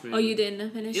finish Watchmen. Oh, you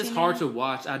didn't finish? It's it hard yet? to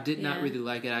watch. I did not Yeah. really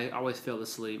like it. I always fell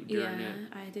asleep during it.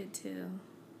 I did too.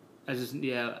 I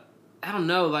don't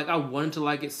know. Like I wanted to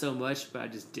like it so much, but I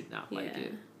just did not like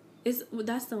it.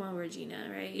 That's the one Regina,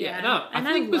 right? Yeah, no, I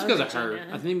think it was because of her.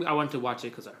 Regina. I think I wanted to watch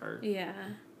it because of her. Yeah,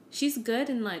 she's good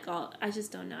and like all. I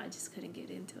just don't know. I just couldn't get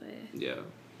into it. Yeah.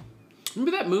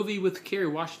 Remember that movie with Kerry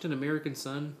Washington, American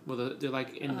Son, where they're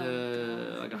like in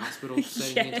like a hospital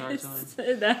setting the entire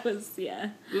time? That was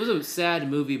It was a sad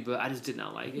movie, but I just did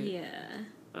not like it. Yeah.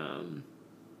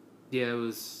 Yeah, it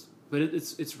was, but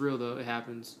it's real though. It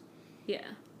happens. Yeah.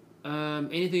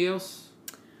 Anything else?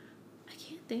 I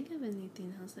can't think of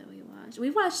anything else that we watched. We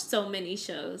watched so many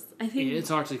shows. I think It's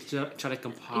hard to try to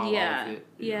compile all of it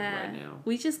right now.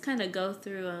 We just kind of go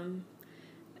through them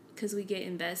because we get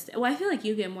invested. Well, I feel like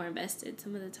you get more invested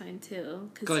some of the time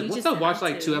too. Because like, once I watch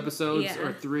like 2 episodes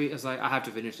or 3, it's like I have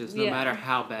to finish this. No matter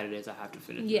how bad it is, I have to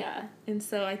finish it. Yeah, and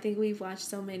so I think we've watched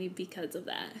so many because of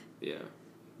that. Yeah,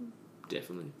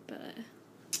 definitely. But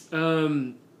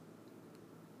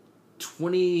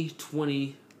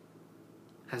 2020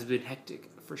 has been hectic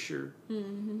for sure.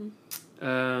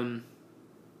 Mm-hmm.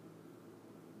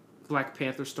 Black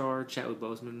Panther star Chadwick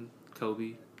Boseman,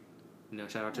 Kobe.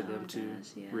 Shout out to them too.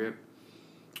 Yeah. RIP.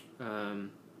 A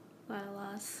lot of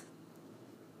loss.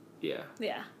 Yeah.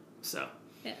 Yeah. So.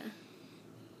 Yeah.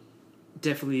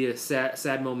 Definitely a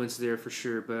sad moments there for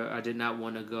sure, but I did not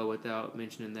want to go without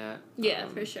mentioning that. Yeah,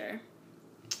 for sure.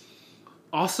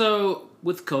 Also,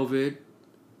 with COVID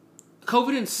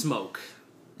and smoke.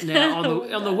 Now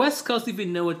on the West Coast, if you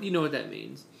know what that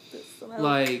means.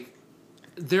 Like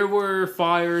there were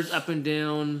fires up and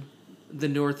down the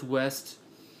Northwest.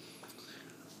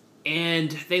 And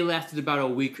they lasted about a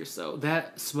week or so.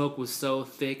 That smoke was so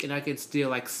thick, and I can still,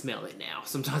 like, smell it now.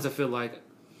 Sometimes I feel like,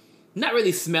 not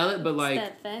really smell it, but, like, it's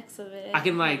the effects of it. I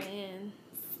can, like,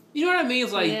 you know what I mean?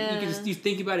 It's like, Yeah. you can just, you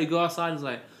think about it, go outside, and it's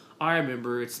like, I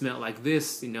remember it smelled like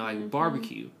this, you know, like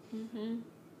barbecue. Mm-hmm.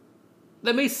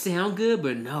 That may sound good,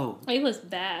 but no. It was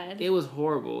bad. It was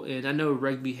horrible, and I know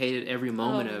rugby hated every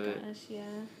moment of it. Gosh,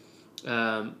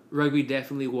 yeah. Rugby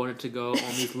definitely wanted to go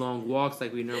on these long walks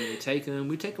like we normally take them.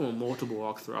 We take them on multiple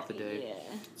walks throughout the day.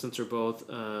 Yeah. Since we're both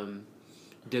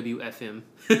WFM,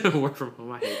 work from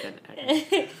home. I hate that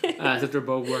acronym. Since we're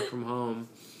both work from home.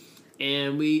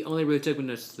 And we only really took him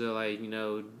to, like, you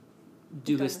know,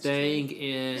 do his thing,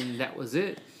 and that was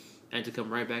it. And to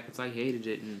come right back, it's like he hated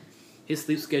it. And his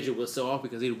sleep schedule was so off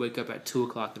because he'd wake up at 2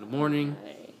 o'clock in the morning,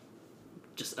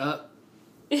 just up.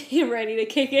 You're ready to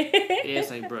kick it. Yeah, it's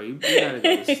like, bro, you gotta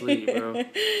go to sleep, bro.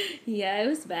 Yeah, it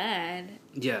was bad.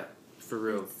 Yeah, for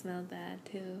real. It smelled bad,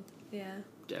 too. Yeah.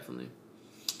 Definitely.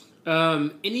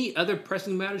 Any other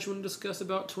pressing matters you want to discuss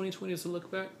about 2020 as a look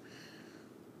back?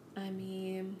 I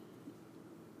mean,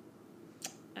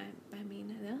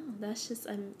 no, that's just,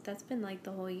 that's been like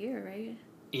the whole year, right?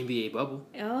 NBA bubble.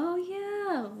 Oh,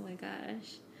 yeah. Oh, my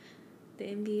gosh. The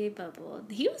NBA bubble.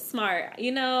 He was smart.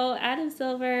 You know, Adam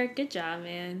Silver, good job,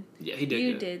 man. Yeah, he did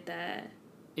You good. did that.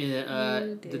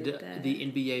 And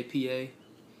the NBA PA,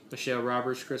 Michelle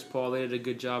Roberts, Chris Paul, they did a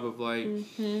good job of, like,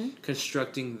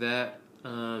 constructing that.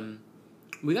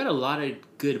 We got a lot of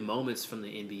good moments from the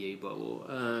NBA bubble.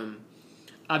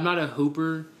 I'm not a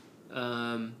hooper,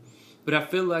 but I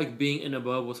feel like being in a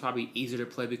bubble is probably easier to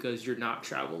play because you're not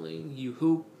traveling. You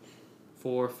hoop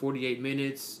for 48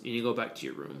 minutes, and you go back to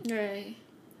your room. Right.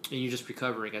 And you're just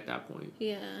recovering at that point.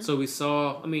 Yeah. So we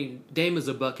saw, I mean, Dame is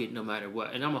a bucket no matter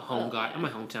what. And I'm a home guy. Yeah. I'm a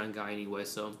hometown guy anyway,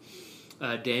 so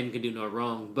Dame can do no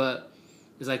wrong. But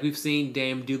it's like we've seen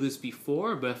Dame do this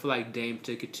before, but I feel like Dame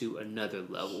took it to another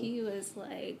level. He was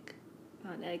like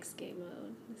on X game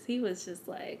mode. He was just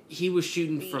like... He was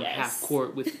shooting from half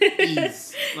court with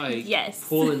ease. Like,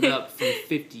 pulling up from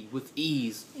 50 with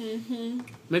ease. Mm-hmm.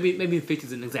 Maybe 50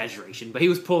 is an exaggeration, but he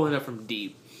was pulling up from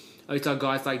deep. You saw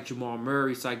guys like Jamal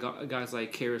Murray, you saw guys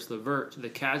like Karis LeVert. The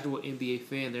casual NBA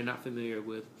fan, they're not familiar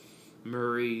with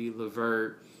Murray,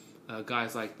 LeVert,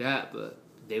 guys like that, but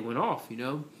they went off, you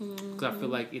know? Because I feel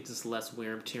like it's just less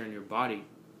wear and tear on your body.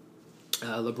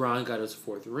 LeBron got his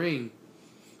 4th ring.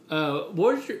 What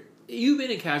was you've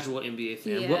been a casual NBA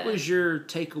fan. Yeah. What was your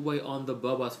takeaway on the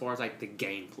bubble as far as, like, the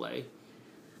gameplay?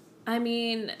 I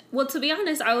mean, well, to be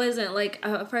honest, I wasn't, like,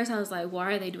 at first I was like,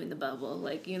 why are they doing the bubble?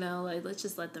 Like, you know, like, let's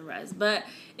just let them rest. But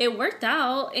it worked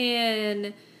out,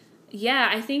 and, yeah,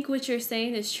 I think what you're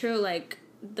saying is true. Like,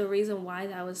 the reason why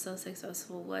that was so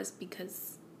successful was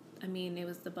because, I mean, it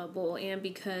was the bubble, and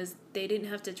because they didn't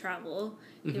have to travel.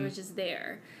 They were just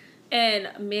there. And,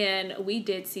 man, we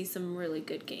did see some really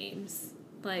good games.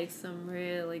 Like, some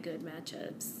really good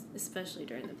matchups, especially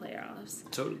during the playoffs.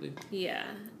 Totally. Yeah,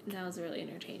 that was really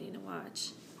entertaining to watch.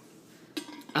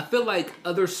 I feel like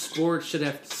other sports should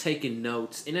have taken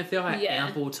notes. NFL had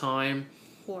ample time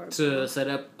to set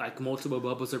up, like, multiple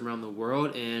bubbles around the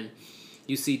world, and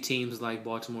you see teams like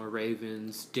Baltimore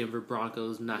Ravens, Denver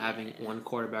Broncos not having one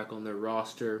quarterback on their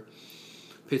roster,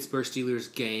 Pittsburgh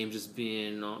Steelers game just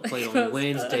being played on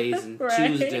Wednesdays and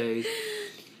Tuesdays.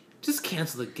 Just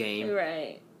cancel the game.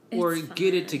 Right. Or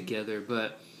get it together.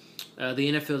 But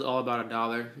the NFL is all about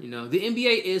 $1. You know, the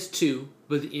NBA is too,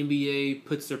 but the NBA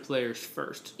puts their players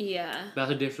first. Yeah. That's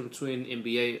the difference between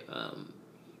NBA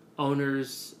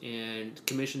owners and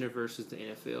commissioner versus the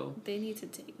NFL. They need to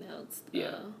take notes, though.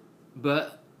 Yeah.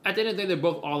 But at the end of the day, they're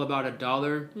both all about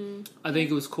 $1. I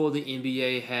think it was cool the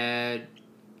NBA had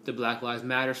the Black Lives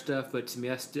Matter stuff, but to me,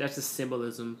 that's the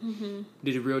symbolism.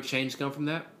 Did a real change come from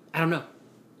that? I don't know.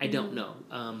 I don't know.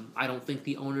 I don't think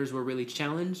the owners were really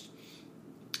challenged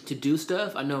to do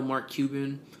stuff. I know Mark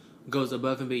Cuban goes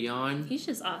above and beyond. He's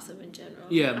just awesome in general.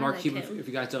 Yeah, Mark Cuban, if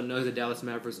you guys don't know, he's the Dallas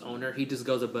Mavericks owner. He just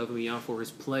goes above and beyond for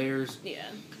his players. Yeah.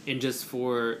 And just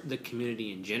for the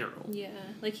community in general. Yeah.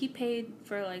 Like, he paid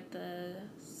for, like, the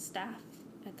staff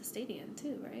at the stadium,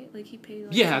 too, right? Like, he paid...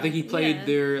 Like, I think he paid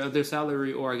their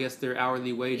salary, or I guess their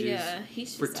hourly wages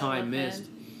for time missed.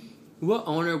 What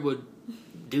owner would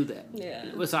do that? Yeah.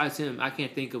 Besides him, I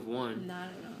can't think of one. Not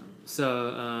at all.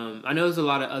 So, I know there's a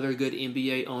lot of other good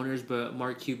NBA owners, but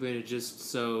Mark Cuban is just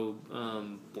so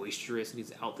boisterous, and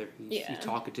he's out there. He's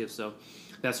talkative, so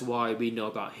that's why we know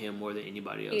about him more than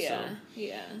anybody else.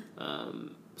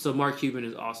 So Mark Cuban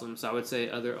is awesome. So I would say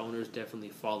other owners definitely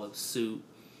follow suit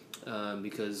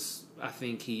because I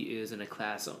think he is in a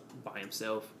class by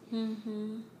himself.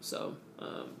 Mm-hmm. So,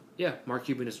 yeah, Mark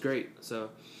Cuban is great.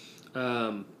 So,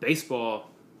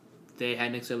 baseball, they had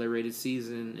an accelerated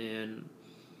season, and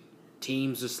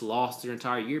teams just lost their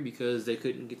entire year because they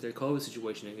couldn't get their COVID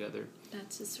situation together.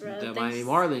 That's just right. The Miami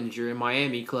Marlins, you're in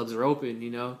Miami, clubs are open,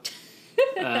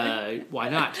 why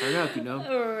not? Turn up,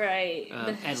 Right.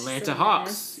 Atlanta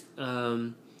Hawks.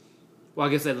 Well, I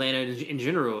guess Atlanta in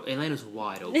general. Atlanta's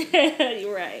wide open.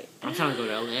 You're right. I'm trying to go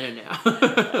to Atlanta now.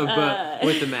 But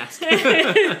with the mask.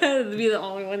 Be the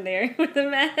only one there with the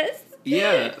mask.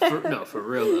 Yeah. For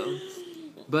real, though.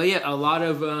 But, yeah, a lot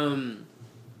of... I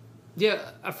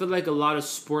feel like a lot of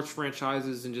sports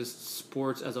franchises and just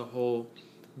sports as a whole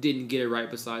didn't get it right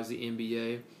besides the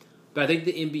NBA. But I think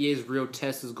the NBA's real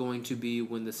test is going to be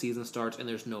when the season starts and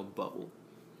there's no bubble.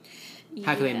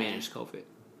 How can they manage COVID?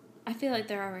 I feel like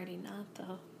they're already not,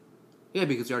 though. Yeah,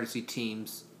 because you already see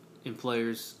teams and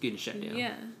players getting shut down.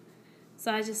 Yeah.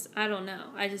 So I don't know.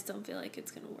 I just don't feel like it's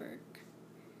going to work,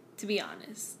 to be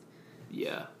honest.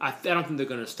 Yeah. I don't think they're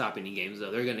going to stop any games,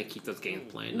 though. They're going to keep those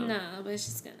games playing, though. No, but it's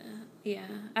just going to... Yeah.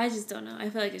 I just don't know. I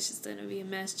feel like it's just going to be a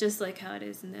mess, just like how it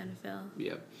is in the NFL.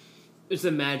 Yeah. Just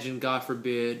imagine, God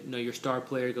forbid, your star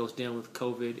player goes down with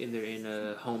COVID and they're in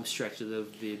a home stretch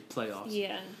of the playoffs.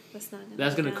 Yeah,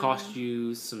 that's going to cost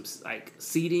you some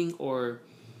seeding, or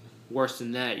worse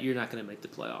than that, you're not going to make the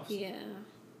playoffs. Yeah.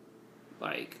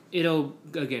 It'll,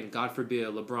 again, God forbid,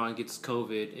 LeBron gets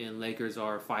COVID and Lakers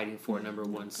are fighting for a number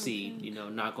one seed.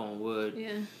 Knock on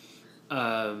wood.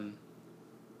 Yeah.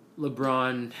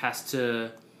 LeBron has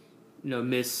to,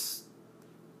 miss.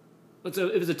 If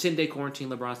it was a 10-day quarantine,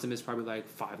 LeBron has to miss probably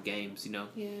 5 games,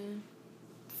 Yeah.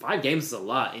 5 games is a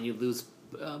lot, and you lose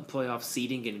playoff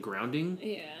seeding and grounding.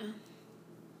 Yeah.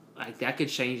 That could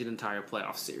change an entire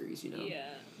playoff series, Yeah.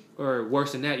 Or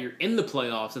worse than that, you're in the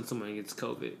playoffs and someone gets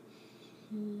COVID.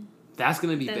 That's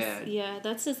going to be bad. Yeah,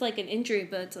 that's just an injury,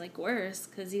 but it's worse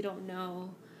because you don't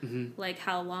know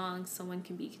how long someone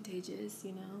can be contagious,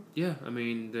 Yeah, I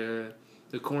mean, the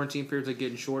quarantine periods are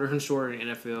getting shorter and shorter in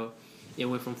the NFL. It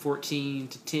went from 14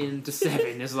 to 10 to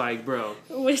 7. It's bro.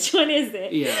 Which one is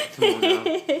it? Yeah, come on now.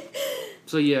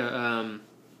 So, yeah,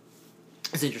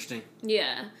 it's interesting.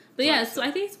 Yeah. But, yeah, so I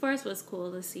think sports was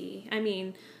cool to see. I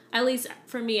mean, at least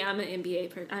for me, I'm an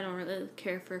NBA person. I don't really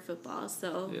care for football.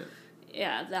 So,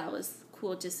 yeah, that was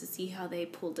cool just to see how they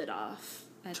pulled it off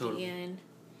at the end.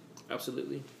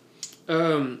 Absolutely.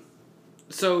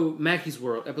 So, Mackey's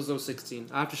World, episode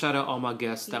 16. I have to shout out all my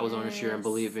guests that was on this year and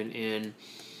believing in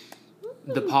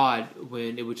the pod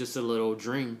when it was just a little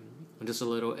dream, just a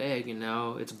little egg, and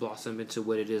now it's blossomed into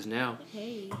what it is now.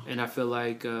 Hey. And I feel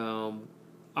like I'm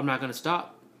not going to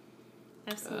stop.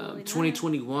 Absolutely.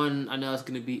 2021, I know it's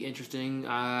going to be interesting.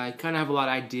 I kind of have a lot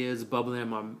of ideas bubbling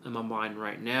in my mind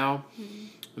right now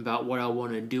about what I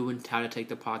want to do and how to take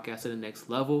the podcast to the next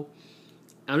level.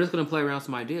 I'm just going to play around with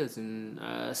some ideas and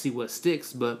see what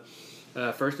sticks. But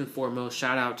first and foremost,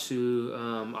 shout out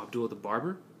to Abdul the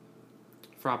Barber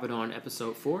for hopping on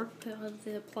episode 4. That was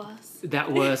the applause.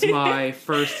 That was my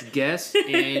first guest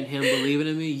and him believing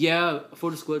in me. Yeah, full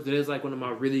disclosure, that is one of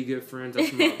my really good friends.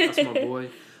 That's my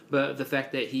boy. But the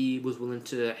fact that he was willing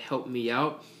to help me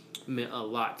out meant a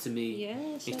lot to me.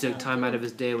 Yeah, he took time out of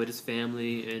his day with his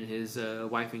family and his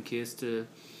wife and kids to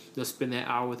spend that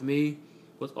hour with me.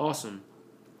 Was awesome.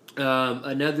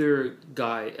 Another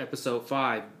guy, episode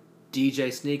 5, DJ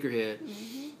Sneakerhead.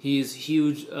 Mm-hmm. He's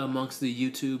huge amongst the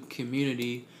YouTube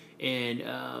community, and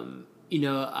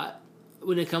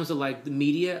when it comes to the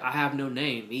media, I have no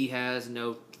name. He has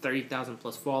 30,000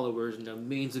 plus followers,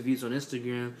 millions of views on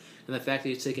Instagram, and the fact that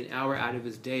he took an hour out of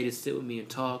his day to sit with me and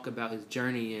talk about his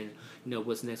journey and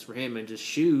what's next for him and just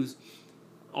shoes,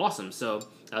 awesome. So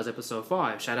that was episode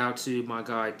 5. Shout out to my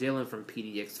guy Dylan from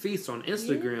PDX Feast on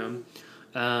Instagram.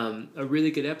 Yeah. A really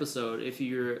good episode. If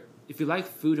you like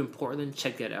food in Portland,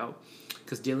 check that out.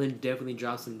 Because Dylan definitely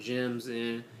drops some gems,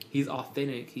 and he's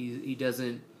authentic. He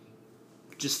doesn't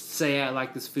just say I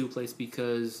like this food place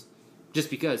because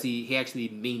he actually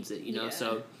means it, Yeah.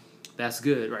 So that's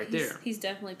good there. He's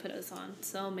definitely put us on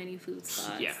so many food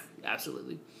spots. Yeah,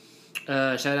 absolutely.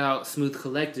 Shout out Smooth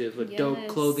Collective, a dope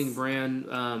clothing brand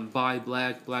by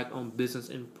black-owned business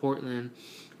in Portland.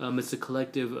 It's a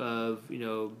collective of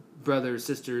brothers,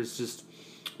 sisters, just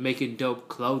making dope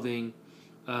clothing.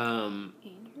 And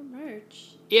her merch.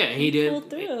 Yeah, and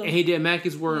he did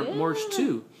Mackey's World merch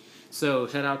too. So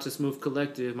shout out to Smooth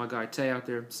Collective, my guy Tay out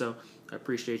there. So I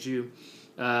appreciate you.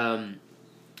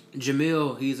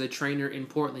 Jamil, he's a trainer in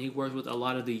Portland. He works with a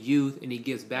lot of the youth, and he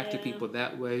gives back to people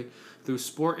that way through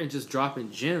sport and just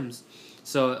dropping gems.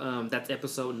 So that's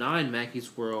episode 9,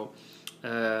 Mackey's World.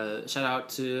 Shout out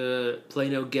to Play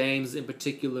No Games, in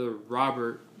particular,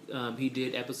 Robert. He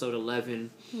did episode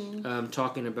 11,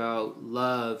 talking about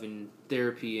love and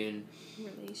therapy and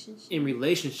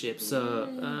relationships.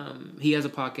 So he has a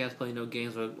podcast, Play No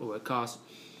Games, or what it costs.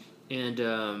 And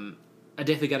I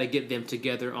definitely got to get them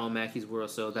together on Mackey's World,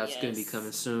 so that's going to be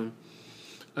coming soon.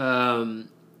 An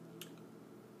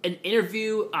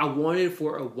interview I wanted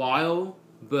for a while,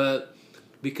 but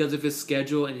because of his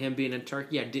schedule and him being in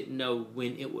Turkey, I didn't know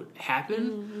when it would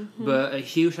happen. Mm-hmm. But a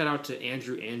huge shout out to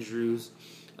Andrew Andrews.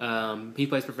 He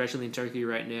plays professionally in Turkey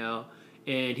right now,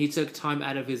 and he took time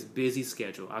out of his busy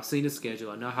schedule. I've seen his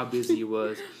schedule. I know how busy he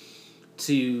was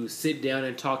to sit down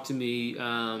and talk to me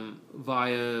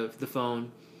via the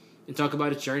phone and talk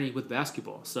about his journey with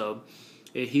basketball. So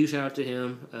a huge shout out to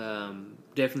him.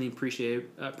 Definitely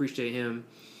appreciate him.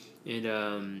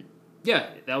 And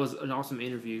that was an awesome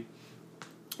interview.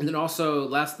 And then also,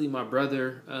 lastly, my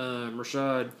brother,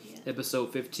 Rashad,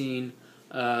 episode 15.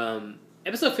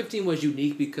 Episode 15 was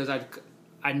unique because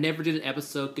I never did an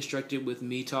episode constructed with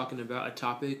me talking about a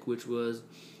topic, which was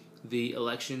the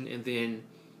election, and then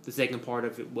the second part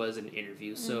of it was an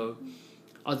interview. Mm-hmm. So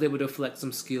I was able to flex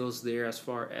some skills there as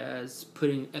far as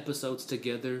putting episodes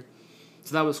together.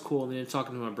 So that was cool. And then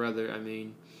talking to my brother, I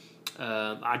mean,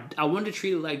 I wanted to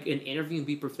treat it like an interview and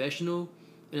be professional,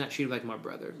 and not treat it like my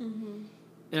brother. Mm-hmm.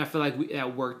 And I feel like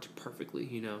that worked perfectly,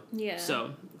 you know? Yeah.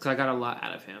 So I got a lot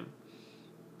out of him.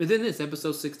 But then this,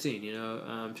 episode 16, you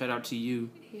know, shout out to you.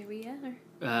 Here we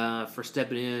are. For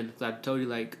stepping in. Because I told you,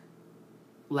 like,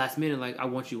 last minute, like, I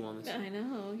want you on this. I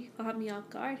know. You caught me off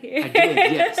guard here. I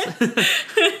did, yes.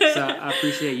 So I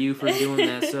appreciate you for doing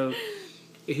that. So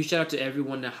a huge shout out to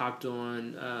everyone that hopped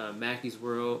on Mackey's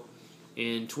World.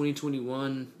 In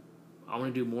 2021, I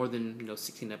want to do more than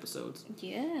 16 episodes.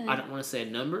 Yeah. I don't want to say a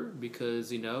number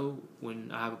because when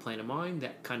I have a plan in mind,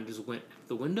 that kind of just went out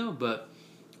the window. But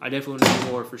I definitely want to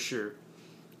do more for sure.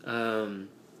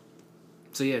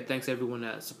 So yeah, thanks everyone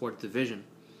that supported the vision.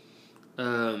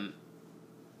 What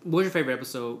was your favorite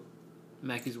episode,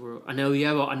 Mackey's World? I know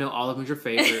I know all of them is your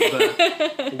favorite,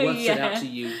 but what stood out to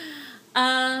you?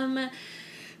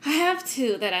 I have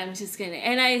two that I'm just gonna,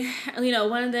 and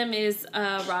one of them is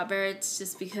Robert's,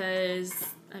 just because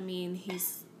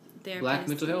he's therapist. Black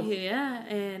mental health. Yeah,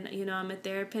 and I'm a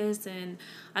therapist, and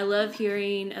I love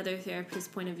hearing other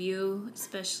therapists' point of view,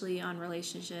 especially on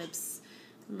relationships,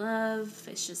 and love.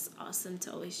 It's just awesome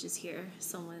to always just hear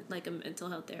someone like a mental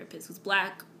health therapist who's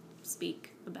Black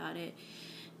speak about it.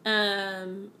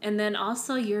 And then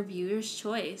also Your Viewer's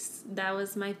Choice. That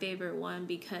was my favorite one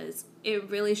because it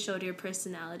really showed your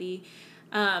personality.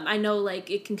 I know,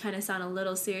 like, it can kind of sound a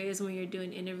little serious when you're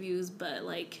doing interviews, but,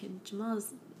 like,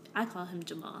 I call him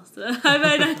Jamal, so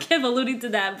I kept alluding to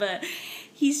that, but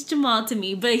he's Jamal to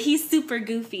me, but he's super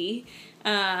goofy,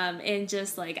 and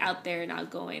just, like, out there and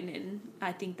outgoing, and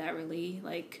I think that really,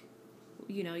 like,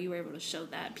 you were able to show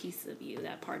that piece of you,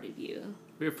 that part of you.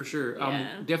 Yeah, for sure. Yeah.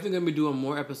 I'm definitely going to be doing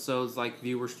more episodes like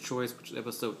Viewer's Choice, which is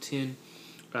episode 10,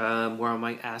 where I'm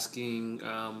like asking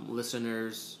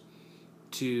listeners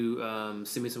to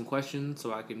send me some questions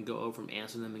so I can go over and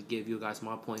answer them and give you guys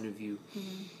my point of view.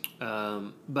 Mm-hmm.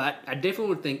 But I definitely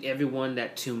would thank everyone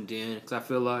that tuned in, because I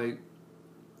feel like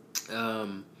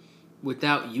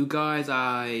without you guys,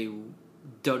 I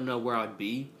don't know where I'd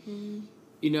be. Mm-hmm.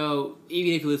 Even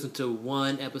if you listen to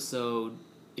one episode,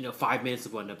 5 minutes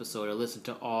of one episode, or listen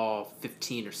to all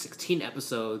 15 or 16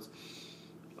 episodes,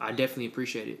 I definitely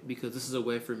appreciate it, because this is a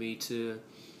way for me to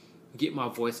get my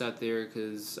voice out there,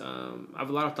 because I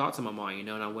have a lot of thoughts on my mind,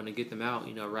 and I want to get them out.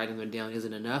 Writing them down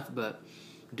isn't enough, but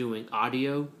doing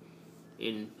audio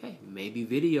and, hey, maybe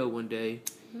video one day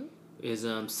is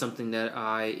something that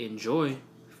I enjoy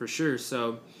for sure.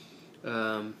 So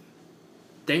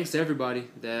thanks to everybody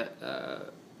that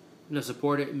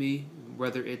supported me,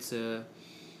 whether it's a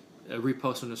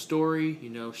repost on a story,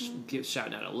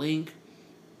 shouting out a link,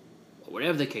 or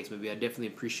whatever the case may be. I definitely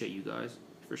appreciate you guys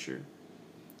for sure.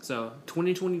 So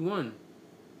 2021,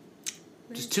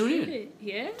 just tune in.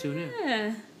 Yeah. Tune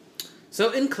in.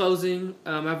 So in closing,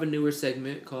 I have a newer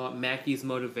segment called Mackey's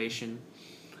Motivation.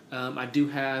 I do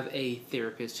have a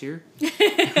therapist here. Do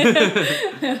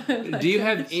you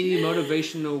have any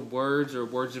motivational words or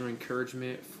words of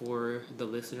encouragement for the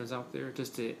listeners out there,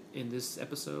 just to end this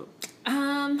episode?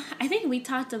 I think we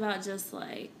talked about just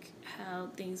like how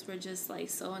things were just like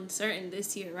so uncertain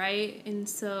this year, right? And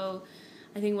so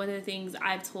I think one of the things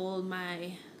I've told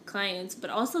my clients, but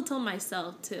also told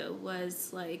myself too,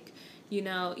 was like,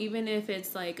 even if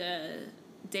it's like a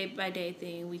day by day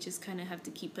thing. We just kind of have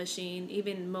to keep pushing,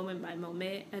 even moment by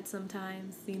moment at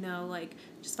sometimes, you know, like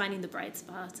just finding the bright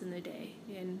spots in the day,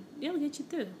 and it'll get you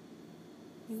through.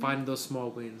 Find those small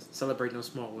wins. Celebrate those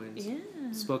small wins. Yeah.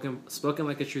 Spoken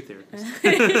like a true therapist.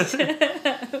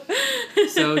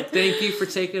 So thank you for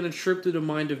taking a trip through the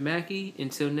mind of Mackie.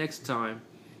 Until next time,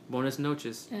 buenas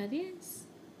noches. Adios.